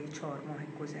درس های 4 ماه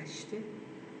گذشته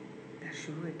در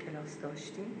شروع کلاس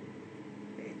داشتیم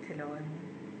به اطلاع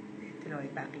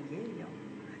بقیه یا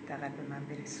حداقل به من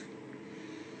برسونید.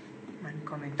 من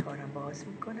کامنت ها رو باز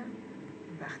میکنم.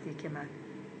 وقتی که من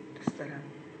دوست دارم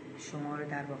شما رو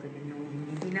در واقع به نوعی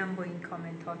میبینم با این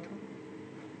کامنت هاتون،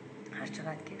 هر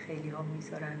چقدر که خیلی ها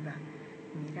میذارن و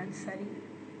میرن سریع.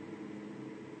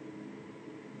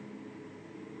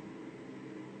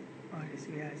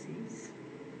 آرزوی عزیز،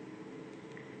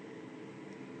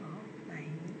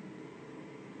 معین،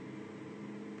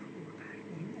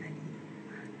 پورپروین، علی،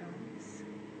 مهناز،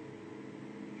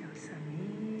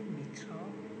 یاسمین، میترا،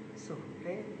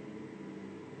 زهره،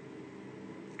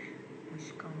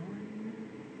 مشکان،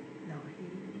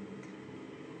 ناهید.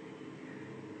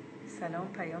 سلام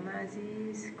پیام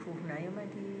عزیز، کوه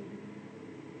نیومدی؟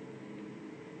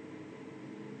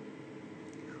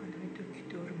 خانم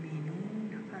دکتر مینو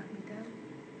نفهمیدم.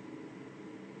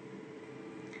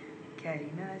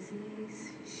 کریم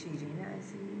عزیز، شیرین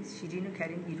عزیز. شیرین و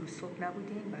کریم دیروز صبح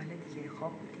نبودین؟ بله دیگه،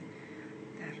 خواب بودین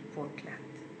در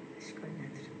فورکلند، اشکالی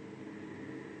نداره.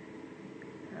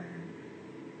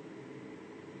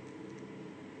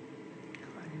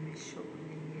 خانم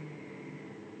شعله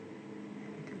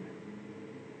نمیدونم،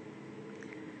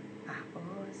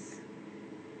 احواز.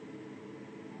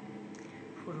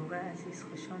 فروغ عزیز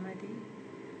خوش آمدی.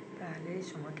 بله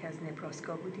شما که از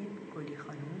نبراسکا بودین. گلی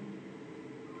خانم،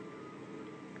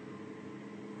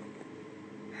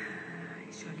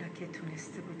 انشالله که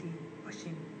تونسته بودیم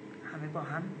باشیم همه با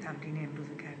هم تمرین امروز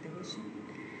کرده باشیم.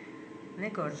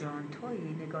 نگار جان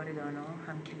تویی؟ نگار دانا،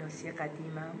 هم کلاسی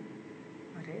قدیمم.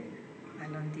 آره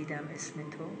الان دیدم اسم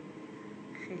تو،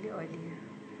 خیلی عالیه.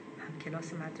 هم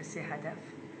کلاس مدرسه هدف،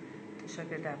 تو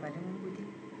شاگرد اولمون بودی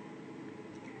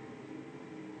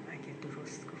اگه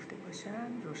درست گفته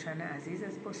باشم. روشن عزیز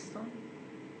از بوستون.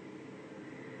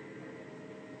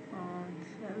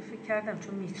 فکر کردم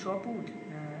چون میترا بود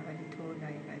ولی تو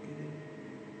نیومدی.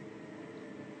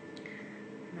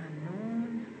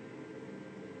 ممنون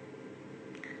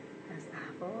از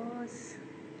اهواز،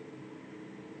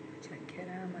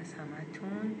 متشکرم از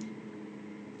همتون.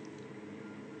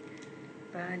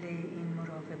 بله این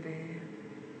مراقبه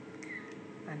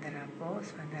بندر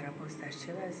عباس در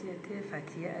چه وضعیته؟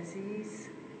 فتی عزیز،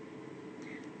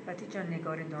 فتی جان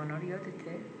نگار دانا رو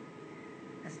یادته؟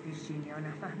 از ویرجینیا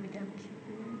نفهمیدم کی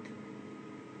بود.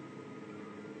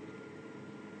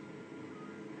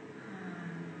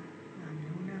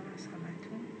 ممنونم از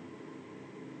همتون.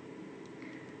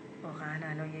 واقعا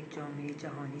الان یک جامعه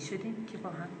جهانی شدیم که با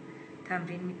هم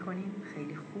تمرین میکنیم.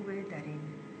 خیلی خوبه در این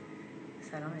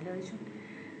سلام الهی جون،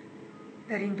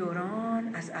 در این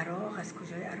دوران از عراق، از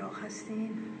کجای عراق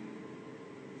هستین؟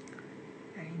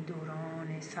 در این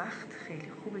دوران سخت خیلی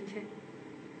خوبه که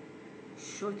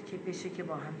شد که بشه که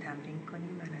با هم تمرین کنیم.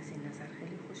 من از این نظر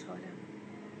خیلی خوشحالم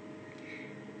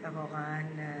و واقعا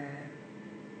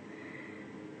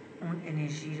اون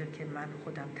انرژی رو که من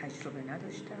خودم تجربه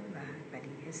نداشتم ولی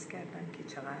حس کردم که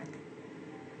چقدر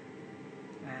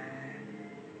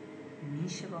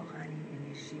میشه واقعا این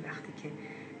انرژی وقتی که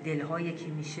دل‌ها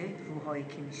یکی میشه، روح‌ها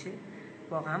یکی میشه،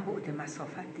 واقعا بعد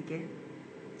مسافت دیگه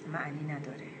معنی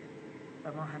نداره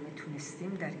و ما همه تونستیم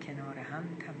در کنار هم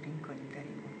تمرین کنیم در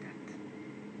این مدت.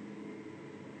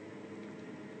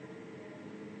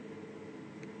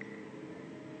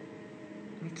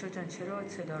 میترا جان چرا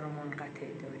صدا رو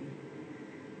منقطع داری؟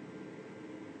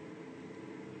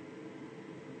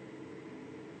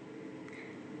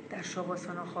 در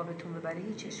شاباسانا خوابتون ببره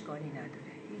هیچ اشکالی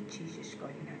نداره، هیچ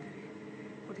اشکالی نداره.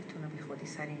 خودتون رو بی خودی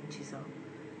سر این چیزا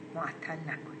معطل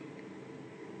نکنید،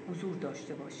 حضور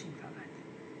داشته باشین فقط.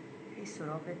 هی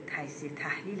سراغ تجزیه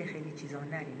تحلیل خیلی چیزا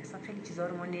نرین. اصلا خیلی چیزا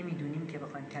رو ما نمیدونیم که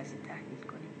بخوایم تجزیه تحلیل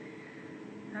کنیم.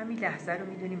 همین لحظه رو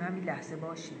میدونیم، همین لحظه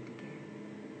باشیم دیگه.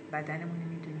 بدنمون رو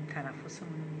میدونیم،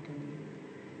 تنفسمون رو میدونیم.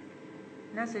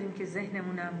 نذاریم که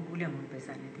ذهنمون هم گولمون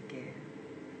بزنه دیگه.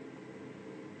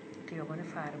 خیابان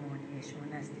فرمانیه، شما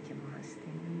نزدیک ما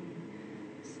هستیم.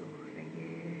 زهره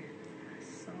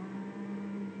حسان،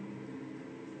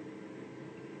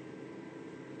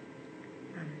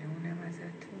 ممنونم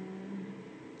ازتون.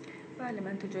 بله،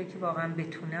 من تو جایی که واقعا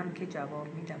بتونم که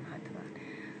جواب میدم حتما.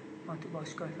 ما تو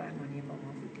باشگاه فرمانیه با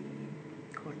ما بودیم،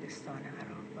 کردستان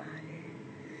عراق، بله،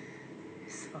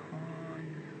 اصفهان.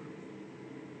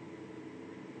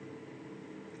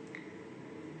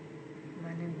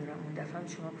 من نمیدونم اون دفعه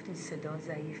شما گفتین صدا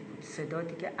ضعیف بود. صدا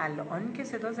دیگه الان که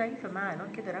صدا ضعیفه، من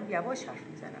الان که دارم یواش حرف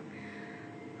میزنم،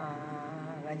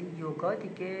 ولی یوگا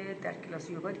دیگه، در کلاس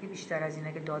یوگا دیگه بیشتر از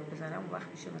اینه که داد بزنم اون وقت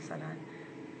میشه مثلا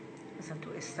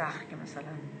تو استخر که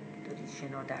مثلا داری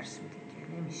شنا درس میدی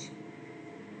که نمیشه.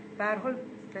 به هر حال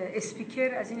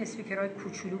اسپیکر، از این اسپیکرهای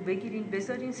کوچولو بگیرین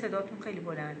بذارین، صداتون خیلی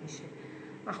بلند میشه.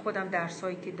 من خودم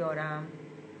درسایی که دارم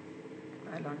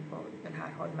الان به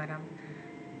هر حال منم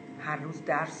هر روز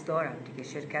درس دارم دیگه،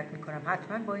 شرکت میکنم،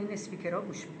 حتما با این اسپیکرها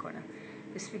گوش میکنم.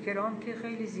 اسپیکرها هم که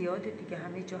خیلی زیاده دیگه،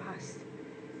 همه جا هست،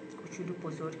 کوچولو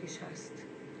بزرگش هست.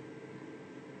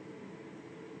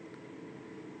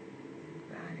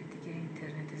 بله دیگه،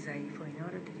 اینترنت ضعیف و اینا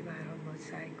رو دیگه به هر حال باید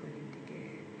سعی کنیم دیگه.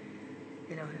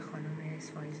 الهه خانم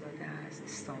اسماعیل زاده از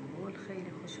استانبول،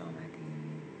 خیلی خوش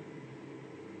آمدین.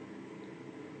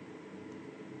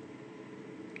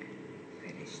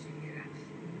 فرشته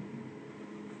رفتیم.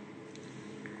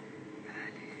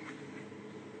 بله،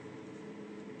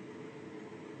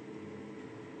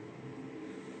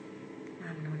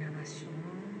 ممنونم از شما.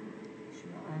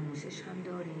 شما آموزش هم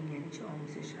دارین؟ یعنی چه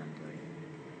آموزش هم دارین؟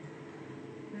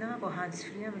 نه، با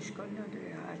هندزفری هم اشکال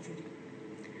نداره، هر جوری.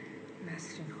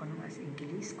 نسرین خانم از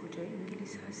انگلیس، کجای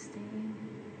انگلیس هستین؟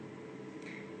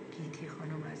 گیتی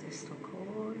خانم از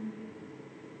استکهلم.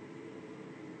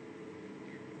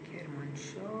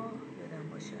 کرمانشاه، یادم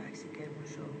باشه عکس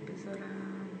کرمانشاه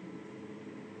بذارم.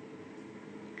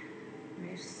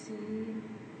 مرسی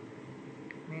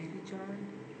مهری جان،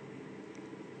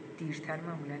 دیرتر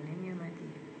معمولا نمی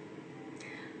اومدی.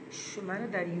 منو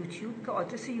در یوتیوب که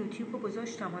آدرس یوتیوب رو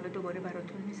گذاشتم، حالا دوباره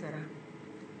براتون میذارم.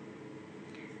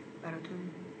 براتون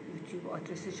یوتیوب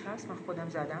آدرسش هست، من خودم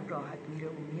زدم، راحت میره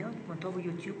و میاد. منتها با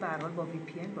یوتیوب به هر حال با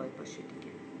VPN باید باشه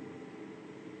دیگه.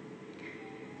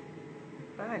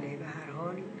 بله، به هر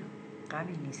حال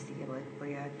غمی نیست دیگه،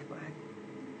 باید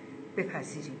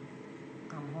بپذیریم.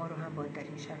 غم‌ها رو هم باید در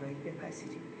این شرایط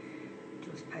بپذیریم.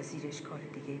 جز پذیرش کار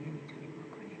دیگه نمیتونیم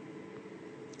بکنیم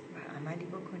و عملی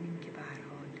بکنیم که به هر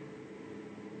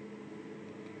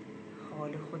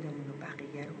حال خودمون و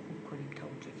بقیه رو خوب کنیم تا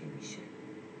اونجا که میشه.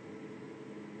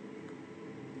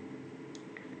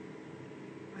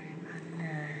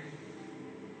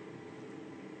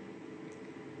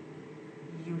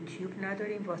 یوتیوب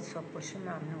نداریم، واتساپ باشه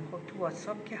ممنون. خب تو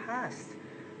واتساپ که هست،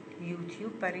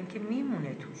 یوتیوب برای اینکه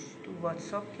میمونه توش. تو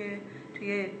واتساپ که،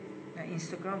 توی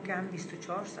اینستاگرام که هم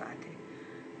 24 ساعته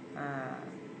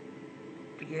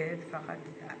دیگه، فقط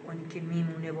اونی که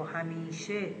میمونه و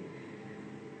همیشه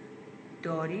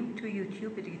داریم تو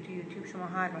یوتیوب دیگه. تو یوتیوب شما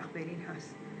هر وقت برین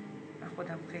هست. من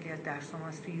خودم خیلی از درسام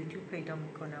از تو یوتیوب پیدا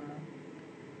میکنم و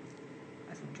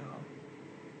از اونجا ها.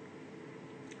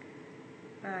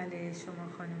 بله، شما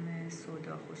خانم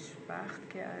سودا خوشبخت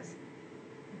که از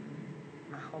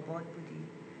مهاباد بودی.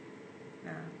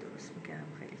 نه درست میگم،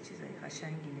 خیلی چیزای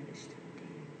قشنگی نوشته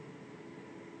بودی.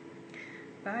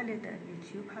 بله در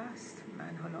یوتیوب هست.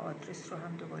 من حالا آدرس رو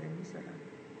هم دوباره میذارم.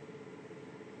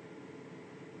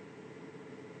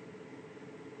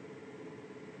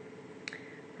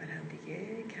 منم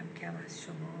دیگه کم کم از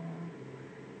شما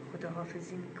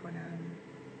خداحافظی میکنم.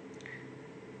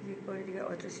 یک بار دیگه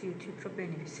آدرس یوتیوب رو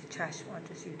بنویسید. چشم،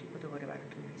 آدرس یوتیوب رو دوباره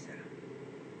براتون میذارم.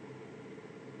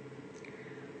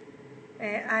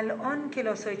 الان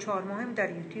کلاس های 4 ماهم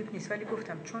در یوتیوب نیست، ولی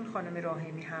گفتم چون خانم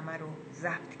راهمی همه رو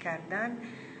ضبط کردن،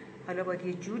 حالا باید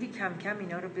یه جوری کم کم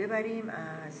اینا رو ببریم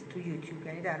از تو یوتیوب.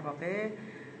 یعنی در واقع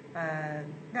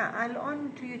نه،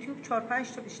 الان تو یوتیوب 4-5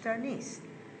 تا بیشتر نیست.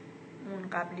 اون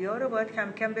قبلی ها رو باید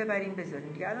کم کم ببریم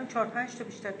بذاریم دیگه. الان 4-5 تا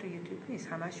بیشتر تو یوتیوب نیست،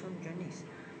 همشون اونجا نیست.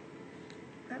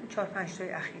 4-5 تای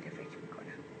اخیره فکر می‌کنم.